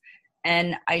friends.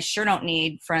 And I sure don't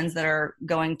need friends that are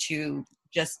going to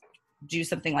just do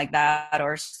something like that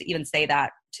or even say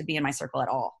that to be in my circle at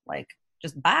all.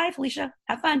 Just bye, Felicia.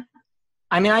 Have fun.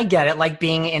 I mean, I get it.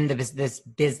 Being in this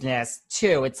business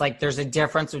too, it's there's a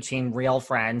difference between real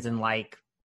friends and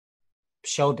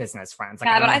show business friends.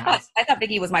 Yeah, but I thought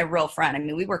Vicky was my real friend. I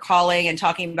mean, we were calling and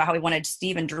talking about how we wanted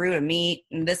Steve and Drew to meet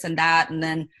and this and that, and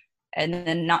then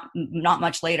not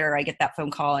much later, I get that phone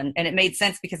call, and it made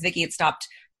sense because Vicky had stopped,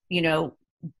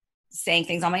 saying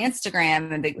things on my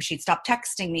Instagram, and she'd stopped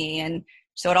texting me, and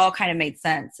so it all kind of made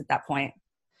sense at that point.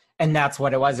 And that's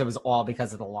what it was. It was all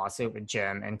because of the lawsuit with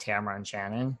Jim and Tamra and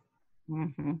Shannon.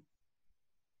 Mm-hmm.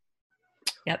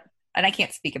 Yep. and I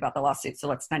can't speak about the lawsuit, so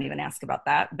let's not even ask about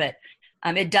that. But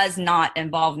it does not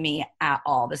involve me at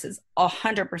all. This is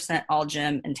 100% all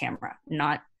Jim and Tamara,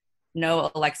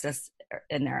 no Alexis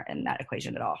in there in that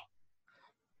equation at all.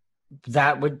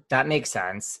 That makes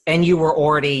sense. And you were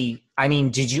already, I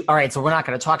mean, all right, so we're not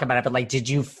going to talk about it, but like, did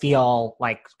you feel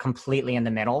like completely in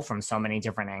the middle from so many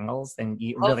different angles and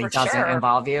it really doesn't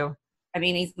involve you? I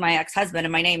mean, he's my ex-husband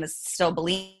and my name is still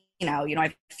Bellino. You know, I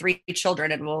have 3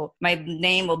 children and my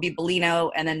name will be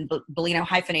Bellino and then Bellino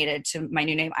hyphenated to my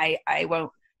new name.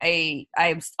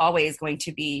 I'm always going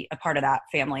to be a part of that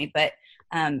family, but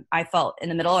I felt in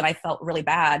the middle and I felt really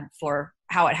bad for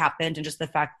how it happened and just the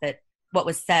fact that what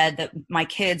was said, that my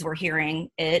kids were hearing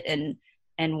it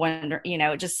and wonder, you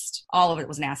know, just all of it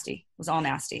was nasty. It was all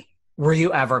nasty. Were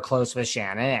you ever close with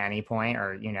Shannon at any point,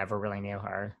 or you never really knew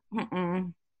her?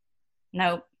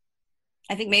 Nope.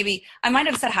 I think maybe I might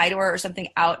have said hi to her or something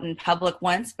out in public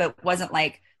once, but it wasn't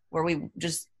like where we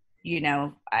just, you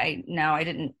know, I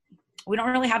didn't, we don't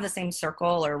really have the same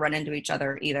circle or run into each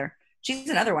other either. She's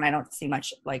another one I don't see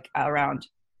much like around.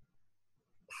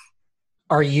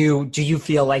 Do you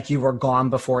feel like you were gone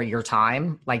before your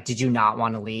time? Like, did you not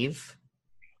want to leave?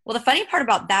 Well, the funny part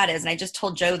about that is, and I just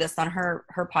told Jo this on her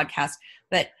podcast,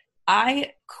 but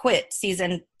I quit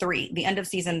season 3, the end of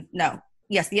season, my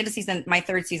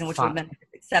 3rd season, which would have been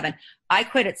 7. I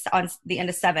quit on the end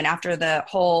of 7 after the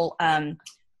whole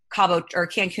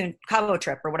Cancun Cabo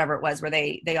trip or whatever it was, where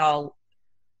they all,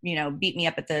 you know, beat me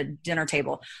up at the dinner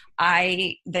table.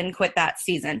 I then quit that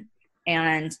season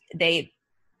and they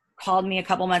called me a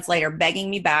couple months later begging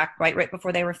me back right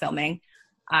before they were filming.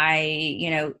 I, you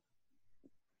know,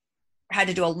 had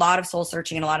to do a lot of soul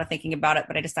searching and a lot of thinking about it,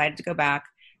 but I decided to go back.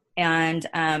 And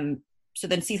so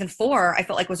then season 4, I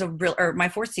felt like was or my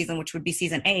 4th season, which would be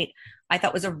season 8, I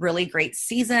thought was a really great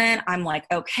season. I'm like,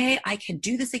 okay, I can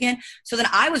do this again. So then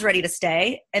I was ready to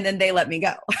stay and then they let me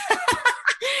go.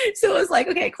 So it was like,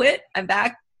 okay, I quit, I'm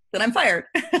back, then I'm fired.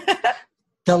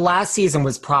 The last season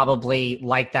was probably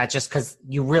like that just because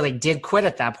you really did quit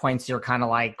at that point. So you're kind of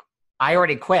like, I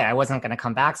already quit. I wasn't going to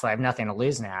come back, so I have nothing to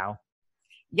lose now.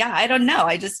 Yeah, I don't know.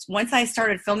 I just, once I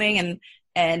started filming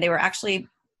and they were actually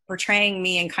portraying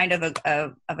me in kind of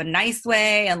a nice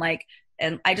way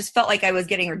and I just felt like I was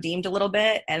getting redeemed a little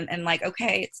bit and like,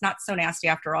 okay, it's not so nasty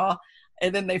after all.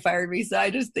 And then they fired me. So I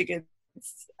just think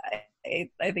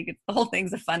I think the whole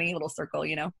thing's a funny little circle,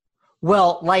 you know?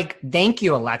 Well, like, thank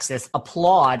you, Alexis.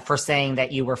 Applaud for saying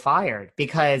that you were fired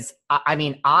because, I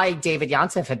mean, David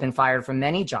Yontef, had been fired from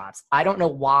many jobs. I don't know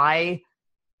why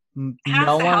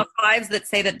housewives that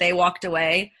say that they walked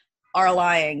away are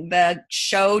lying. The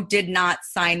show did not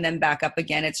sign them back up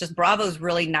again. It's just Bravo's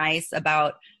really nice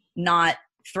about not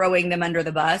throwing them under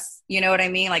the bus. You know what I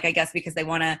mean? Like, I guess because they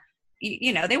want to,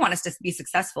 you know, they want us to be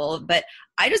successful, but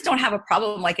I just don't have a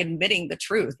problem like admitting the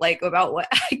truth, like about what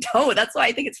I don't. That's why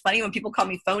I think it's funny when people call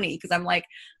me phony. Cause I'm like,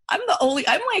 I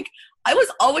was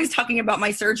always talking about my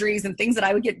surgeries and things that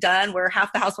I would get done where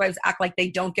half the housewives act like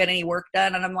they don't get any work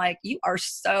done. And I'm like, you are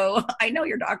I know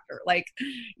your doctor. Like,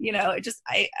 you know, it just,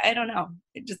 I don't know.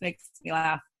 It just makes me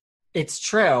laugh. It's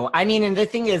true. I mean, and the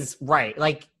thing is, right.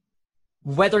 Like,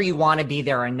 whether you want to be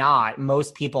there or not,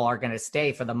 most people are going to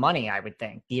stay for the money, I would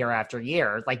think, year after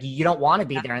year. Like, you don't want to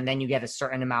be there and then you get a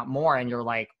certain amount more and you're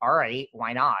like, all right,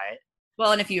 why not?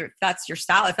 Well, and if that's your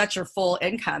salary, if that's your full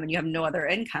income and you have no other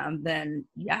income, then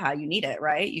yeah, you need it,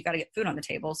 right? You got to get food on the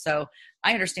table. So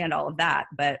I understand all of that,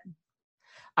 but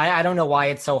I don't know why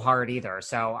it's so hard either.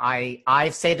 So I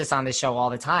say this on the show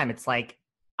all the time. It's like,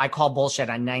 I call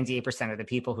bullshit on 98% of the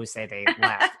people who say they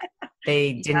left.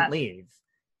 They didn't leave.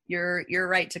 You're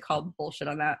right to call bullshit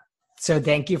on that. So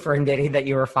thank you for admitting that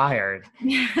you were fired.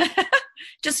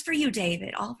 Just for you,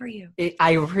 David, all for you.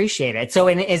 I appreciate it. So,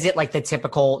 and is it like the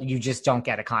typical, you just don't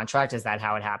get a contract? Is that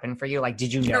how it happened for you? Like,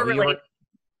 did you know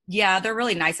Yeah, they're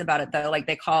really nice about it though. Like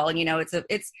they call and, you know,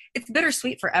 it's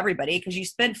bittersweet for everybody because you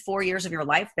spend 4 years of your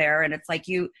life there and it's like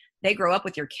they grow up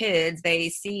with your kids. They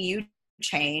see you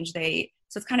change. So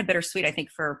it's kind of bittersweet, I think,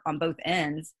 on both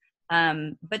ends.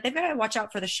 But they've got to watch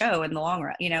out for the show in the long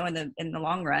run, you know, in the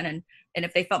long run. And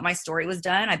if they felt my story was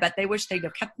done, I bet they wish they'd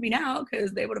have kept me now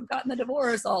because they would have gotten the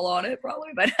divorce all on it probably.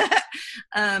 But,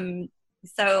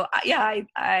 so yeah,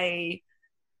 I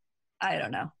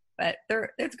don't know, but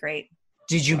it's great.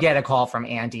 Did you get a call from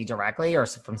Andy directly or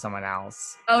from someone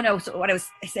else? Oh no. So what I was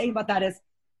saying about that is,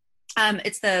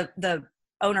 it's the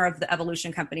owner of the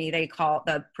Evolution company. They call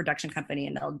the production company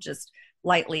and they'll just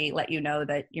lightly let you know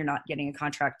that you're not getting a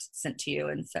contract sent to you.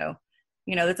 And so,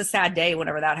 you know, it's a sad day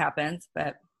whenever that happens,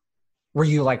 but. Were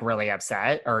you like really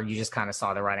upset or you just kind of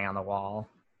saw the writing on the wall?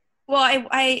 Well,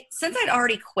 I since I'd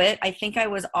already quit, I think I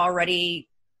was already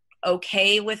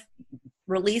okay with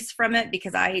release from it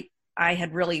because I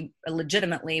had really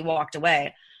legitimately walked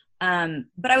away.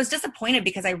 But I was disappointed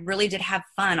because I really did have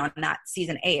fun on that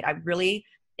season 8. I really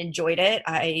enjoyed it.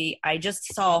 I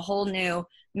just saw a whole new,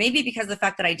 maybe because of the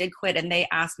fact that I did quit and they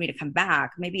asked me to come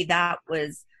back, maybe that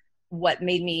was what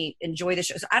made me enjoy the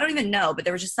show. So I don't even know, but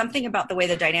there was just something about the way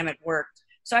the dynamic worked.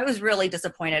 So I was really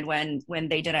disappointed when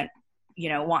they didn't,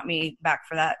 want me back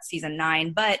for that season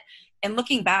 9. But in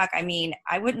looking back, I mean,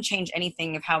 I wouldn't change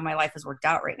anything of how my life has worked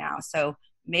out right now. So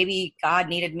maybe God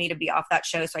needed me to be off that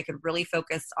show so I could really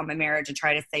focus on my marriage and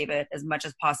try to save it as much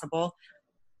as possible.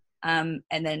 And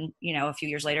then, a few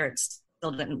years later, it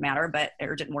still didn't matter,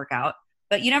 or didn't work out.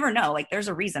 But you never know. Like, there's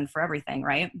a reason for everything,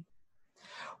 right?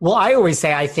 Well, I always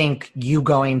say I think you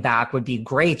going back would be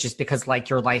great just because, like,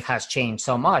 your life has changed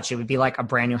so much. It would be like a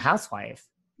brand new housewife.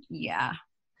 Yeah,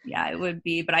 it would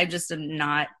be. But I just am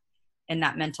not in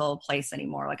that mental place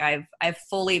anymore. Like, I've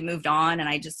fully moved on,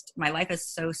 and my life is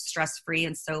so stress-free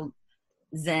and so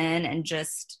zen, and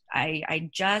I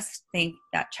just think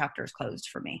that chapter is closed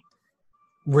for me.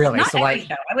 Really? Not so every like,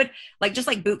 show. I would just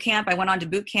like boot camp. I went on to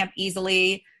boot camp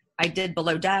easily. I did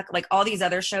Below Deck, like all these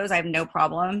other shows. I have no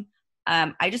problem.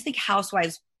 I just think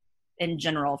Housewives in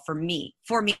general, for me,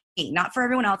 not for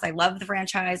everyone else. I love the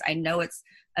franchise. I know it's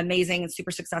amazing and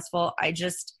super successful.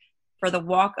 For the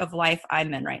walk of life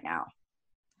I'm in right now.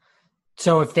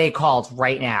 so if they called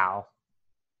right now,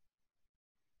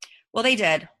 Well, they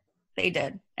did.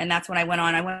 And that's when I went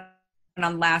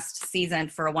on last season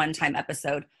for a one-time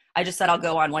episode. I just said I'll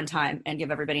go on one time and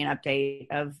give everybody an update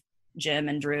of Jim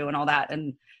and Drew and all that.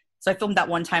 And so I filmed that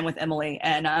one time with Emily,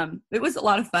 and it was a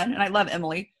lot of fun. And I love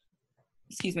Emily.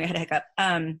 Excuse me, I had a hiccup.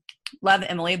 Love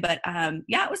Emily, but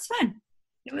yeah, it was fun.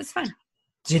 It was fun.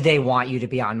 did they want you to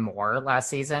be on more last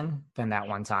season than that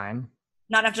one time?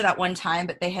 Not after that one time,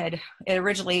 but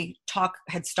talk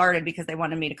had started because they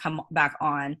wanted me to come back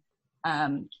on.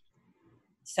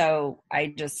 So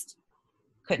I just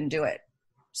couldn't do it.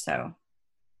 So.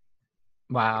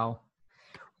 Wow.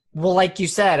 Well, like you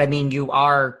said, I mean, you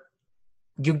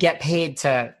get paid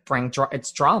to bring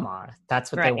it's drama.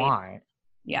 That's what Right. they want.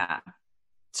 Yeah.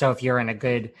 So if you're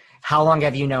in how long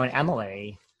have you known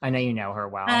Emily? I know you know her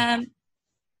well.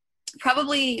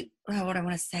 Probably, what I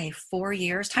want to say, 4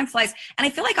 years. Time flies. And I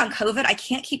feel like on COVID, I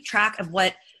can't keep track of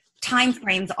what time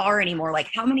frames are anymore. Like,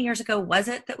 how many years ago was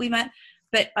it that we met?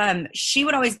 But she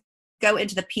would always go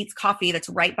into the Pete's Coffee that's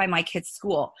right by my kids'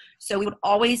 school. So we would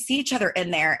always see each other in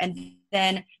there. And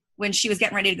then when she was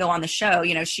getting ready to go on the show,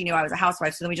 she knew I was a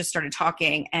housewife. So then we just started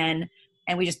talking, and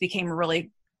we just became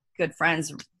really good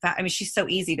friends. I mean, she's so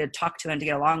easy to talk to and to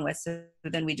get along with. So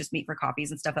then we just meet for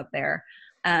coffees and stuff up there.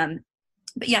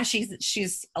 But yeah,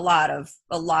 she's a lot of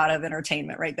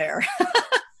entertainment right there.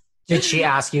 Did she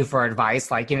ask you for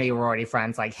advice? Like, you were already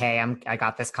friends. Like, hey, I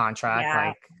got this contract. Yeah.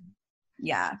 Like,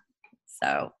 yeah.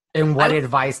 So. And what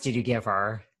advice did you give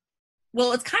her?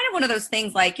 Well, it's kind of one of those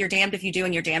things like you're damned if you do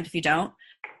and you're damned if you don't.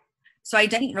 So I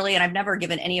didn't really, and I've never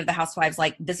given any of the housewives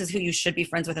like, this is who you should be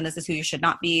friends with and this is who you should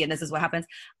not be and this is what happens.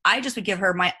 I just would give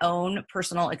her my own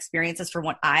personal experiences from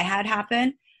what I had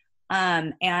happen,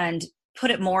 and put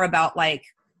it more about like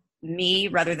me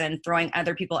rather than throwing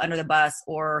other people under the bus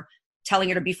or telling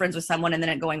her to be friends with someone and then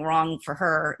it going wrong for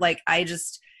her. Like, I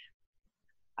just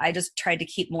tried to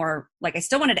keep more, like, I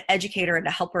still wanted to educate her and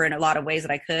to help her in a lot of ways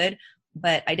that I could,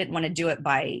 but I didn't want to do it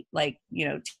by like,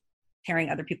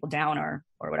 tearing other people down or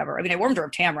whatever. I mean, I warmed her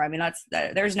up Tamara. I mean,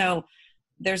 there's no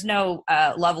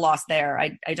love lost there.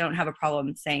 I don't have a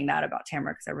problem saying that about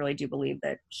Tamara because I really do believe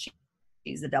that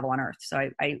she's the devil on earth. So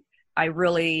I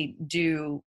really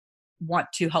do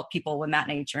want to help people in that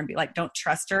nature and be like, don't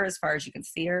trust her as far as you can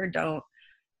see her. Don't,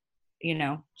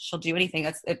 she'll do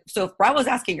anything. So if Bravo's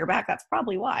asking her back, that's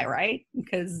probably why, right?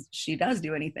 Because she does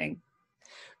do anything.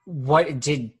 What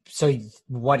did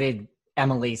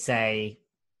Emily say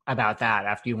about that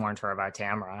after you warned her about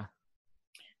Tamara?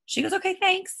 She goes, okay,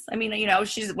 thanks. I mean,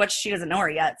 she doesn't know her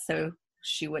yet, so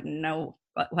she wouldn't know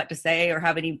what to say or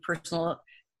have any personal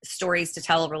stories to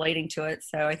tell relating to it.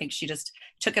 So I think she just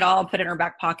took it all, put it in her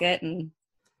back pocket and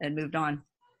moved on.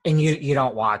 And you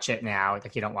don't watch it now?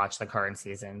 Like, you don't watch the current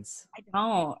seasons?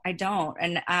 I don't.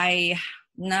 And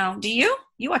no. Do you?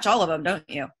 You watch all of them, don't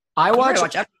you? I watch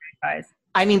every franchise.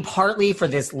 I mean, partly for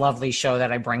this lovely show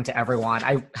that I bring to everyone.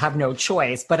 I have no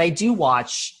choice, but I do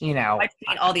watch, I've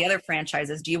seen all the other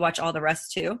franchises. Do you watch all the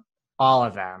rest too? All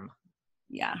of them.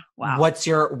 Yeah. Wow. What's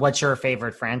your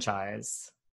favorite franchise?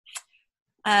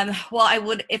 Well, I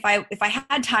would, if I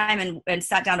had time and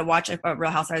sat down to watch a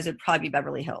Real Housewives, it would probably be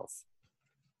Beverly Hills.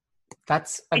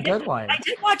 That's a good one. I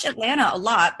did watch Atlanta a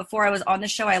lot before I was on the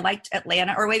show. I liked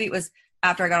Atlanta, or maybe it was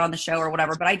after I got on the show or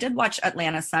whatever, but I did watch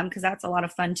Atlanta some because that's a lot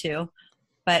of fun too.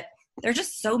 But there's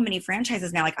just so many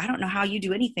franchises now. Like, I don't know how you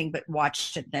do anything but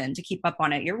watch it then to keep up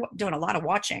on it. You're doing a lot of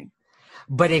watching.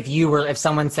 But if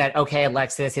someone said, okay,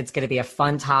 Alexis, it's going to be a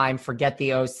fun time, forget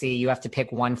the OC, you have to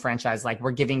pick one franchise, like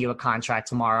we're giving you a contract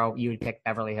tomorrow, you would pick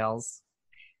Beverly Hills?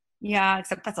 Yeah,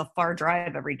 except that's a far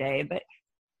drive every day, but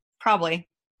probably.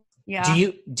 Yeah.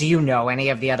 Do you know any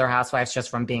of the other housewives just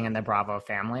from being in the Bravo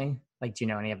family? Like, do you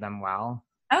know any of them well?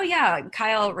 Oh, yeah.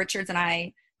 Kyle Richards and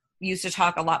I used to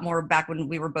talk a lot more back when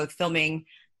we were both filming.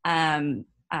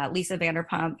 Lisa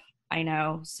Vanderpump, I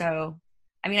know. So,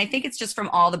 I mean, I think it's just from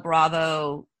all the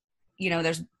Bravo,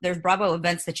 there's Bravo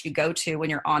events that you go to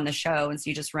when you're on the show. And so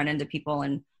you just run into people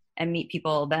and meet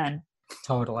people then.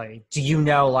 Totally. Do you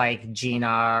know like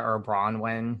Gina or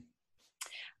Bronwyn?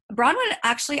 Bronwyn,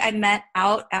 actually, I met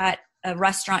out at a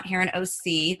restaurant here in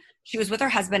OC. She was with her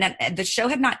husband, and the show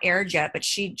had not aired yet, but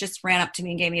she just ran up to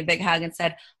me and gave me a big hug and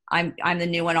said, I'm the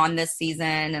new one on this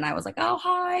season. And I was like, oh,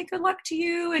 hi, good luck to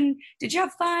you. And did you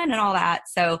have fun and all that?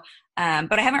 So,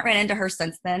 but I haven't ran into her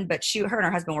since then, but her and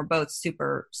her husband were both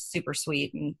super, super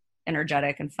sweet and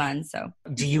energetic and fun. So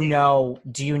do you know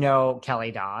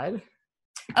Kelly Dodd?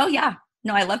 Oh yeah.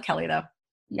 No, I love Kelly though.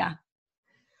 Yeah.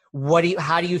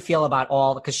 How do you feel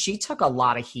about because she took a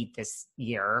lot of heat this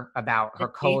year about her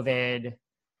COVID.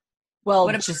 Well,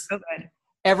 what about COVID?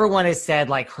 Everyone has said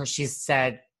she's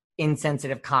said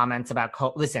insensitive comments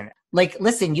about listen,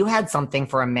 you had something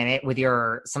for a minute with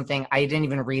something I didn't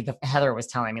even read. Heather was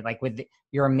telling me with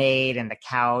your maid and the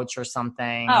couch or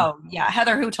something. Oh yeah.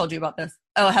 Heather, who told you about this?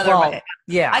 Oh, Heather. Well,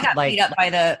 yeah. I got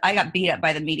beat up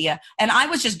by the media, and I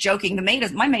was just joking.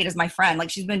 My maid is my friend. Like,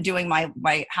 she's been doing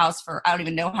my house for, I don't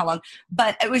even know how long,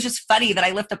 but it was just funny that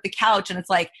I lift up the couch and it's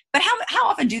like, but how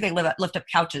often do they lift up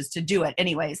couches to do it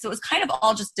anyway? So it was kind of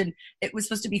all it was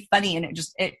supposed to be funny, and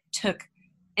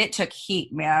it took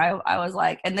heat, man. I was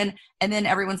like, and then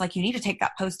everyone's like, you need to take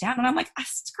that post down. And I'm like,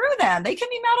 screw them. They can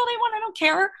be mad all they want. I don't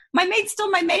care. My maid's still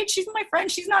my maid. She's my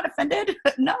friend. She's not offended.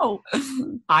 No.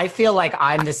 I feel like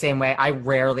I'm the same way. I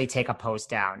rarely take a post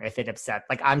down if it upset.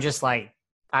 I'm just like,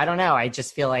 I don't know. I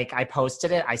just feel like I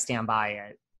posted it. I stand by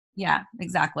it. Yeah,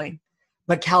 exactly.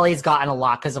 But Kelly's gotten a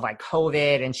lot because of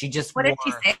COVID, and she just. What did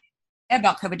she say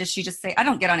about COVID? Does she just say, I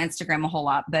don't get on Instagram a whole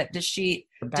lot, but does she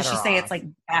say it's like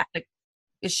bad?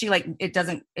 Is she like,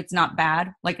 it's not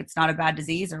bad? Like, it's not a bad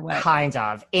disease or what? Kind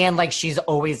of. And she's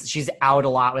out a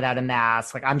lot without a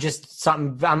mask. I'm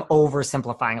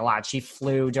oversimplifying a lot. She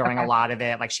flew during a lot of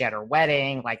it. She had her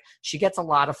wedding. She gets a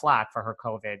lot of flack for her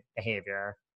COVID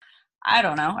behavior. I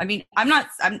don't know. I mean, I'm not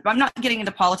getting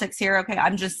into politics here. Okay.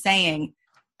 I'm just saying.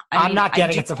 I'm not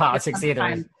getting into politics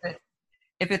either.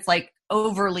 If it's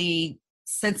overly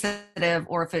sensitive,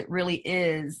 or if it really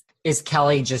is. Is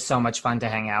Kelly just so much fun to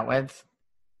hang out with?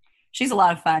 She's a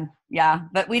lot of fun. Yeah.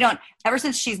 But ever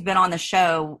since she's been on the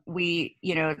show,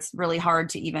 it's really hard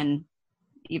to even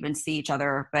see each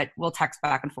other, but we'll text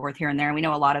back and forth here and there. And we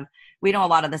know a lot of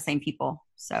the same people.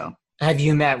 So have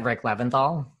you met Rick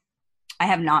Leventhal? I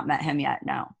have not met him yet.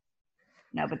 No,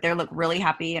 but they look really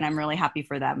happy, and I'm really happy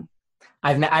for them.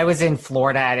 I was in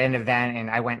Florida at an event, and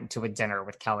I went to a dinner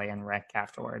with Kelly and Rick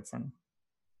afterwards, and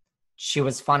she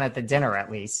was fun at the dinner,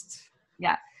 at least.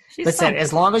 Yeah. Listen, fun.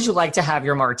 As long as you like to have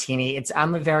your martini,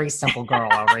 I'm a very simple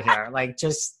girl over here.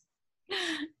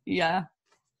 Yeah.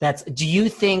 Do you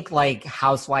think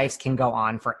housewives can go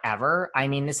on forever? I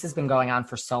mean, this has been going on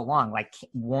for so long.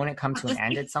 Won't it come to an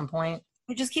end at some point?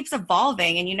 It just keeps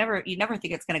evolving, and you never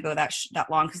think it's going to go that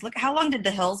long. Because look, how long did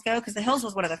The Hills go? Because The Hills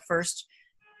was one of the first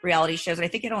reality shows, and I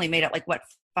think it only made it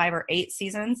 5 or 8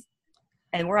 seasons,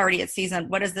 and we're already at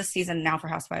what is this season now for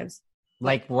Housewives?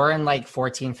 We're in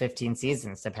 14, 15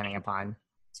 seasons, depending upon.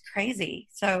 It's crazy.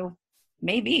 So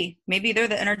maybe they're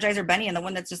the Energizer Bunny, and the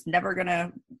one that's just never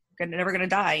gonna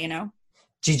die.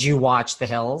 Did you watch The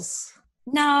Hills?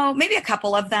 No, maybe a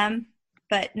couple of them,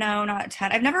 but no, not a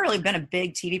ton. I've never really been a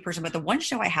big TV person, but the one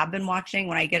show I have been watching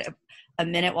when I get a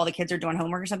minute while the kids are doing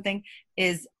homework or something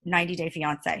is 90 Day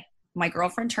Fiance. My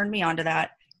girlfriend turned me on to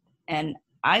that, and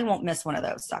I won't miss one of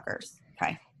those suckers.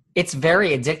 Okay. It's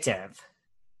very addictive.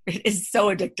 It is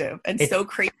so addictive and so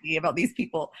crazy about these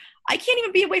people. I can't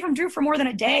even be away from Drew for more than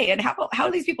a day. And how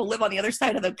do these people live on the other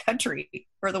side of the country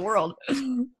or the world?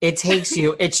 It takes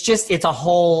you, it's a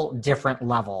whole different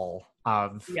level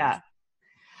of. Yeah.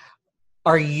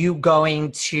 Are you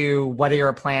what are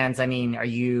your plans? I mean, are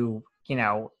you,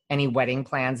 any wedding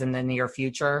plans in the near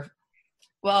future?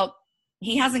 Well,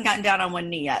 he hasn't gotten down on one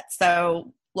knee yet.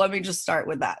 So let me just start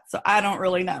with that. So I don't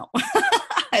really know.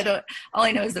 I don't. All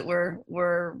I know is that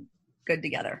we're good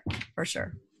together for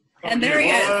sure. And there he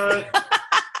is.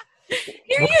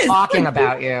 Here he is. Talking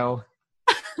about you.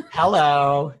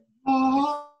 Hello.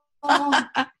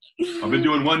 I've been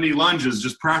doing one knee lunges,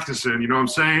 just practicing. You know what I'm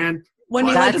saying? One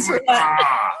knee lunges for what?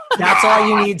 That's all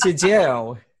you need to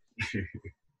do.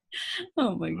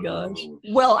 Oh my gosh.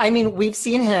 Well, I mean, we've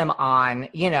seen him on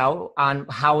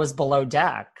How Was Below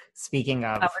Deck. Speaking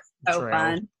of, that was so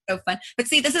fun. So fun. But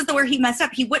see, this is where he messed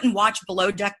up. He wouldn't watch Below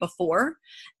Deck before.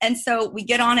 And so we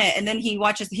get on it and then he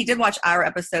did watch our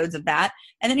episodes of that.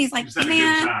 And then he's like,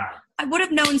 man, I would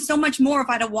have known so much more if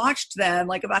I'd have watched them,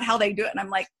 like about how they do it. And I'm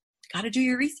like, gotta do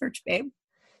your research, babe.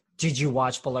 Did you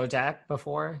watch Below Deck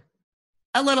before?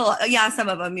 A little, yeah, some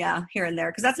of them, yeah, here and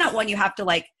there. Because that's not one you have to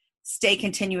like stay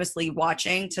continuously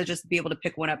watching to just be able to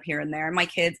pick one up here and there. And my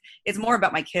kids, it's more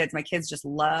about my kids. My kids just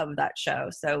love that show.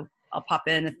 So I'll pop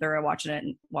in if they're watching it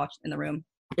and watch in the room.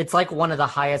 It's like one of the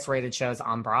highest rated shows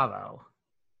on Bravo.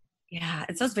 Yeah,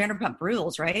 and so is Vanderpump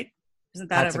Rules, right? Isn't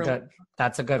that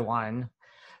that's a good one.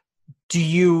 Did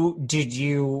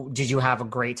you have a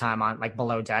great time on like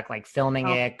Below Deck, like filming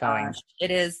it, going? Gosh.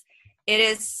 It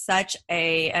is such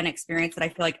an experience that I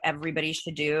feel like everybody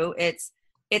should do. It's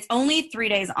only 3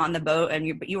 days on the boat and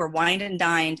you are wined and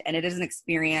dined, and it is an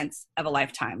experience of a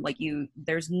lifetime. Like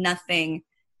there's nothing.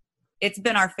 It's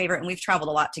been our favorite, and we've traveled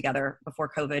a lot together before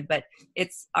COVID, but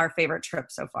it's our favorite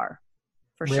trip so far,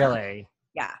 for sure. Really?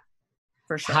 Yeah,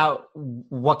 for sure.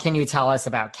 What can you tell us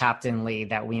about Captain Lee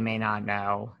that we may not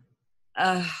know?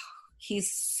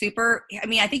 He's super. I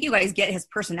mean, I think you guys get his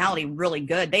personality really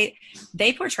good.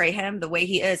 They portray him the way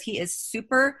he is. He is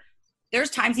super.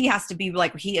 There's times he has to be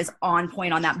like, he is on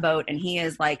point on that boat, and he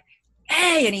is like,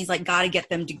 hey, and he's like, got to get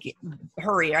them to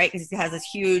hurry, right? Because he has this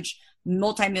huge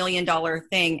multi-million-dollar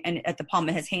thing and at the palm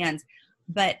of his hands.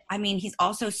 But I mean, he's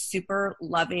also super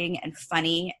loving and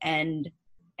funny and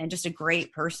just a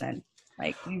great person.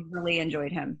 Like, we really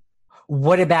enjoyed him.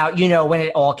 What about, when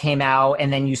it all came out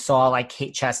and then you saw like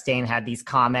Kate Chastain had these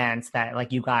comments that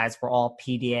like you guys were all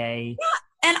PDA. Yeah.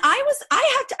 And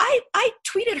I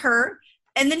tweeted her,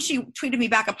 and then she tweeted me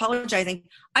back apologizing.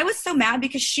 I was so mad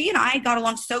because she and I got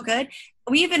along so good.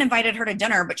 We even invited her to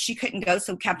dinner, but she couldn't go.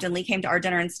 So Captain Lee came to our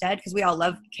dinner instead because we all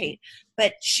love Kate.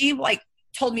 But she like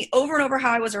told me over and over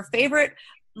how I was her favorite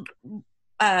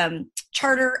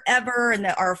charter ever, and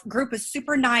that our group is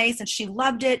super nice, and she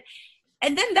loved it.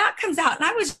 And then that comes out, and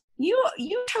I was, you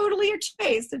totally are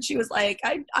chased. And she was like,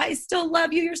 I still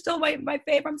love you. You're still my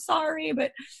favorite. I'm sorry.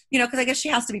 But, because I guess she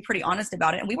has to be pretty honest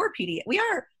about it. And we were PD.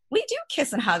 We do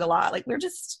kiss and hug a lot. Like, we're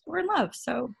in love.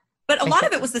 So, but a lot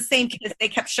of it was the same kiss they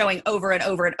kept showing over and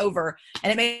over and over.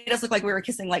 And it made us look like we were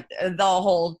kissing like the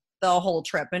whole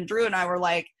trip. And Drew and I were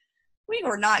like, we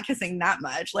were not kissing that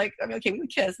much. Like, I mean, okay, we would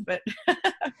kiss, but.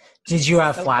 Did you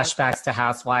have flashbacks to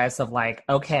Housewives of like,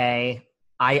 okay,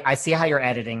 I see how you're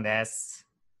editing this.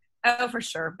 Oh, for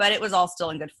sure. But it was all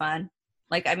still in good fun.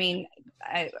 Like, I mean,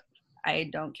 I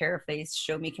don't care if they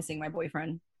show me kissing my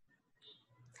boyfriend.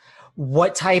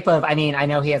 What type of, I mean, I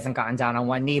know he hasn't gotten down on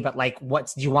one knee, but like, do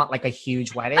you want like a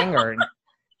huge wedding or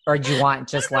do you want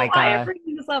just like I'm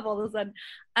bringing this up all of a sudden.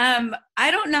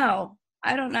 I don't know.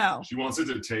 She wants it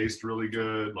to taste really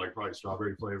good, like probably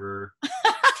strawberry flavor.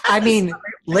 I mean,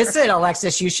 listen,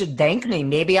 Alexis, you should thank me.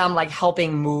 Maybe I'm like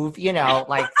helping move,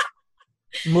 like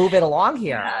move it along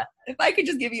here. Yeah, if I could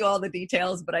just give you all the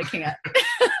details, but I can't.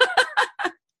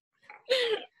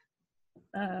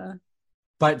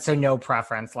 But so no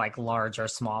preference, like large or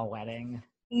small wedding?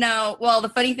 No. Well, the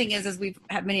funny thing is we've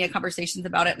had many conversations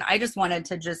about it, and I just wanted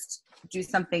to just do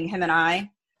something, him and I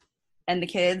and the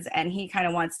kids, and he kind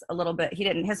of wants a little bit.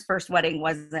 His first wedding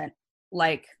wasn't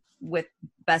like with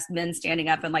best men standing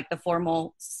up and like the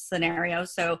formal scenario.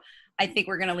 So I think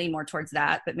we're going to lean more towards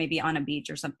that, but maybe on a beach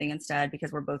or something instead,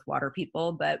 because we're both water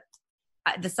people. But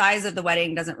the size of the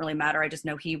wedding doesn't really matter. I just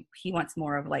know he wants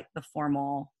more of like the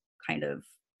formal kind of,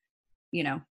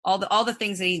 all the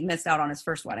things that he missed out on his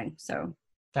first wedding. So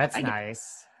that's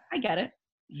nice. I get it.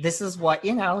 This is what,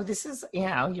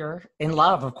 you're in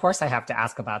love. Of course I have to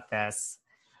ask about this.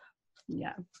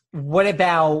 Yeah. What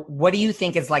do you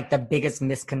think is like the biggest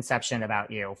misconception about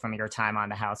you from your time on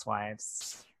The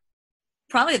Housewives?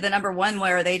 Probably the number one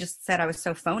where they just said I was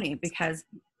so phony, because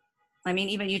I mean,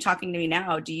 even you talking to me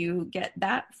now, do you get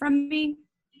that from me?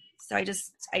 So I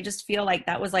just feel like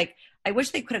that was like, I wish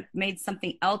they could have made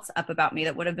something else up about me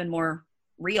that would have been more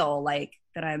real, like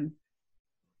that I'm,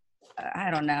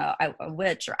 I don't know, a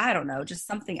witch, or I don't know, just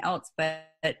something else. But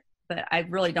I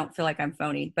really don't feel like I'm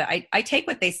phony. But I take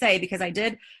what they say, because I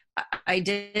did,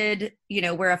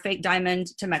 wear a fake diamond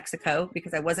to Mexico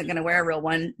because I wasn't going to wear a real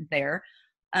one there.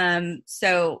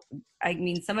 So, I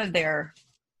mean, some of their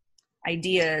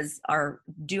ideas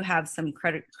do have some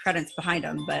credence behind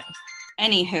them, but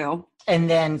anywho. And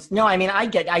then, no, I mean, I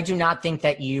do not think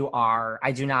that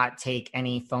I do not take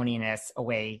any phoniness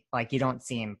away. Like, you don't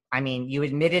seem, I mean, you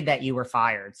admitted that you were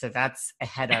fired. So that's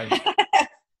ahead of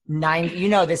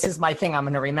this is my thing I'm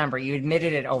going to remember. You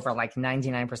admitted it over like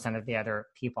 99% of the other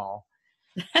people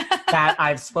that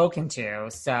I've spoken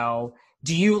to. So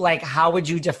do you like, how would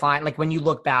you define, like when you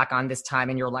look back on this time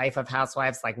in your life of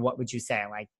Housewives, like what would you say?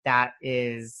 Like that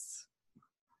is.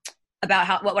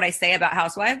 About what would I say about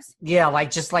Housewives? Yeah, like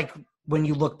just like when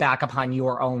you look back upon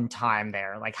your own time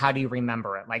there, like how do you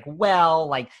remember it? Like, well,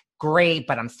 like great,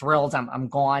 but I'm thrilled I'm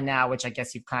gone now, which I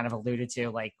guess you've kind of alluded to.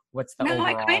 Like, what's the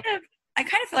overall? I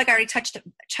kind of feel like I already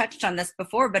touched on this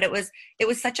before, but it was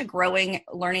such a growing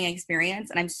learning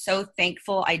experience, and I'm so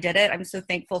thankful I did it. I'm so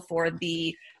thankful for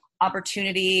the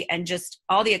opportunity and just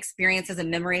all the experiences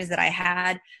and memories that I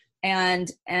had,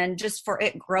 and just for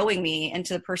it growing me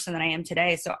into the person that I am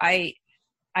today. So I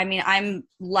mean, I'm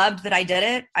loved that I did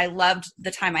it. I loved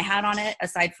the time I had on it,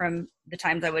 aside from the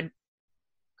times I would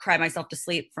cry myself to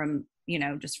sleep from,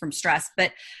 just from stress.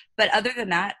 But other than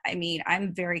that, I mean,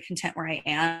 I'm very content where I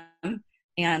am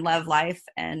and love life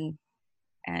and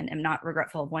am not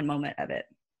regretful of one moment of it.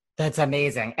 That's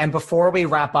amazing. And before we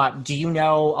wrap up, do you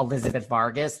know Elizabeth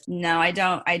Vargas? No, I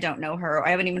don't know her.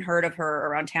 I haven't even heard of her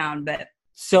around town, but.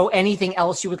 So anything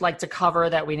else you would like to cover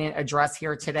that we didn't address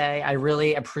here today? I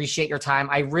really appreciate your time.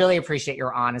 I really appreciate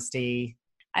your honesty.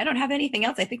 I don't have anything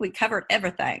else. I think we covered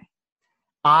everything.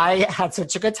 I had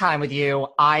such a good time with you.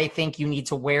 I think you need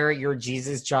to wear your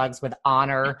Jesus jugs with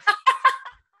honor.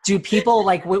 Do people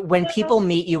like when people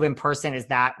meet you in person, is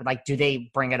that like, do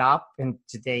they bring it up and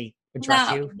do they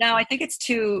address you? No, I think it's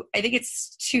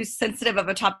too sensitive of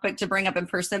a topic to bring up in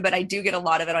person, but I do get a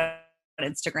lot of it on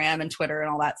Instagram and Twitter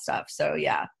and all that stuff. So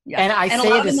yeah. And a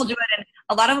lot of them will do it. And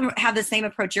a lot of them have the same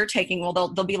approach you're taking. Well,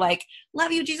 they'll be like,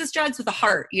 "Love you, Jesus Jugs," with a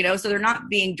heart, So they're not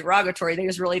being derogatory. They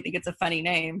just really think it's a funny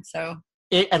name. So.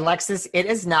 Alexis, it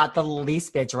is not the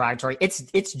least bit derogatory.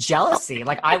 It's jealousy.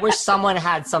 Like I wish someone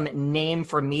had some name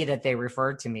for me that they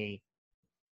referred to me.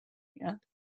 Yeah.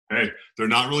 Hey, they're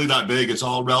not really that big. It's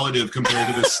all relative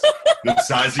compared to the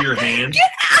size of your hand.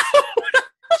 Get out!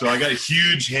 So I got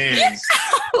huge hands.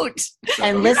 Out!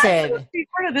 And listen, be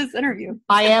part of this interview.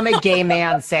 I am a gay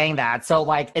man saying that, so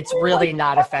like it's really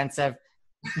not offensive.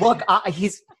 Look,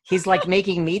 he's like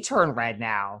making me turn red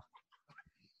now.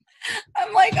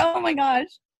 I'm like, oh my gosh.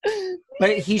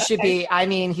 But he should be. I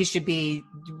mean, he should be.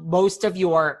 Most of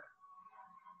your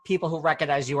people who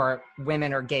recognize you are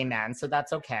women or gay men, so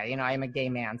that's okay. I am a gay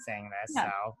man saying this,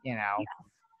 so Yeah.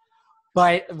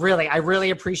 But really, I really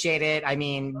appreciate it. I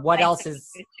mean, what else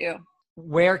is?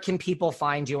 Where can people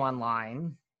find you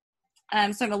online?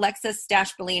 So I'm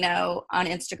Alexis-Bellino on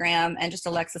Instagram and just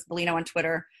Alexis Bellino on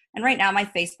Twitter. And right now, my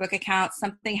Facebook account,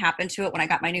 something happened to it when I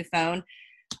got my new phone.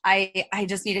 I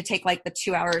just need to take like the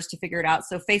 2 hours to figure it out.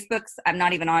 So I'm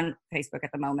not even on Facebook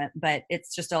at the moment, but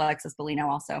it's just Alexis Bellino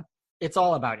also. It's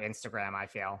all about Instagram, I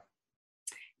feel.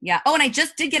 Yeah. Oh, and I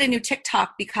just did get a new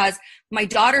TikTok because my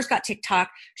daughter's got TikTok.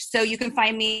 So you can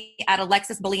find me at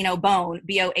Alexis Bellino Bone,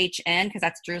 Bohn, because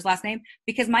that's Drew's last name,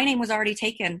 because my name was already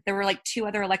taken. There were like 2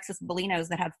 other Alexis Bellinos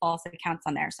that had false accounts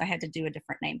on there. So I had to do a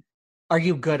different name. Are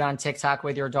you good on TikTok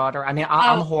with your daughter? I mean,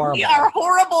 I'm horrible. We are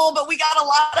horrible, but we got a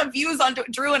lot of views on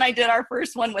Drew and I did our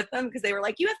first one with them because they were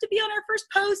like, you have to be on our first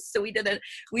post. So we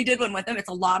did one with them. It's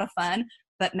a lot of fun,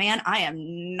 but man, I am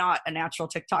not a natural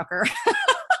TikToker.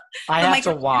 I have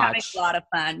to watch. A lot of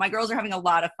fun. My girls are having a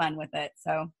lot of fun with it.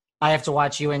 So I have to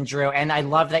watch you and Drew. And I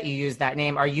love that you use that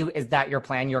name. Is that your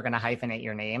plan? You're going to hyphenate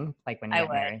your name? Like when you get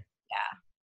married?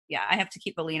 Yeah. I have to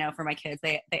keep Bellino for my kids.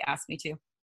 They asked me to.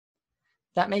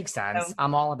 That makes sense. So,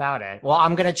 I'm all about it. Well,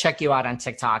 I'm going to check you out on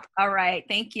TikTok. All right.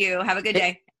 Thank you. Have a good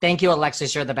day. Thank you,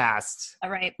 Alexis. You're the best. All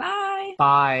right. Bye.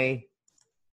 Bye.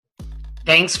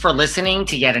 Thanks for listening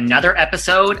to yet another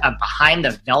episode of Behind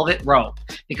the Velvet Rope.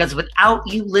 Because without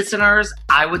you listeners,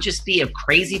 I would just be a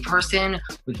crazy person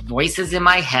with voices in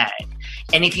my head.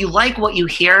 And if you like what you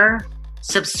hear,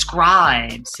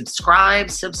 subscribe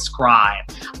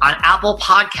on Apple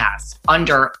Podcasts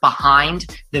under Behind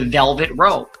the Velvet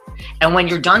Rope. And when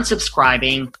you're done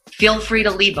subscribing, feel free to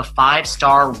leave a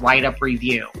 5-star write-up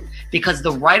review because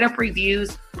the write-up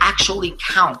reviews actually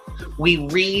count. We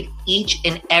read each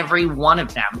and every one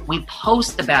of them. We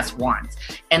post the best ones,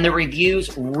 and the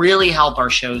reviews really help our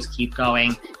shows keep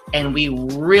going. And we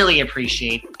really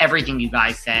appreciate everything you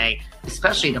guys say,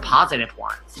 especially the positive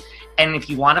ones. And if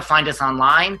you want to find us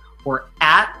online, we're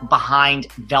at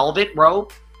Behind Velvet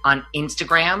Rope on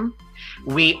Instagram.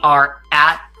 We are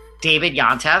at David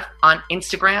Yontef on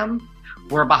Instagram.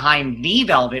 We're behind The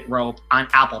Velvet Rope on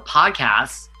Apple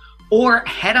Podcasts. Or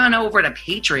head on over to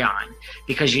Patreon,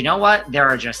 because you know what? There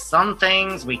are just some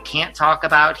things we can't talk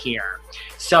about here.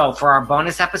 So for our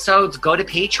bonus episodes, go to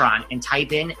Patreon and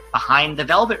type in Behind the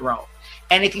Velvet Rope.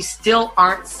 And if you still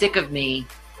aren't sick of me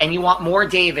and you want more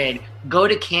David, go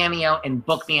to Cameo and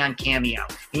book me on Cameo.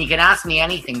 And you can ask me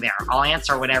anything there. I'll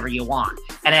answer whatever you want.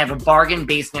 And I have a bargain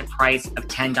basement price of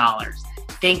 $10.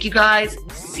 Thank you guys.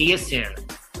 See you soon.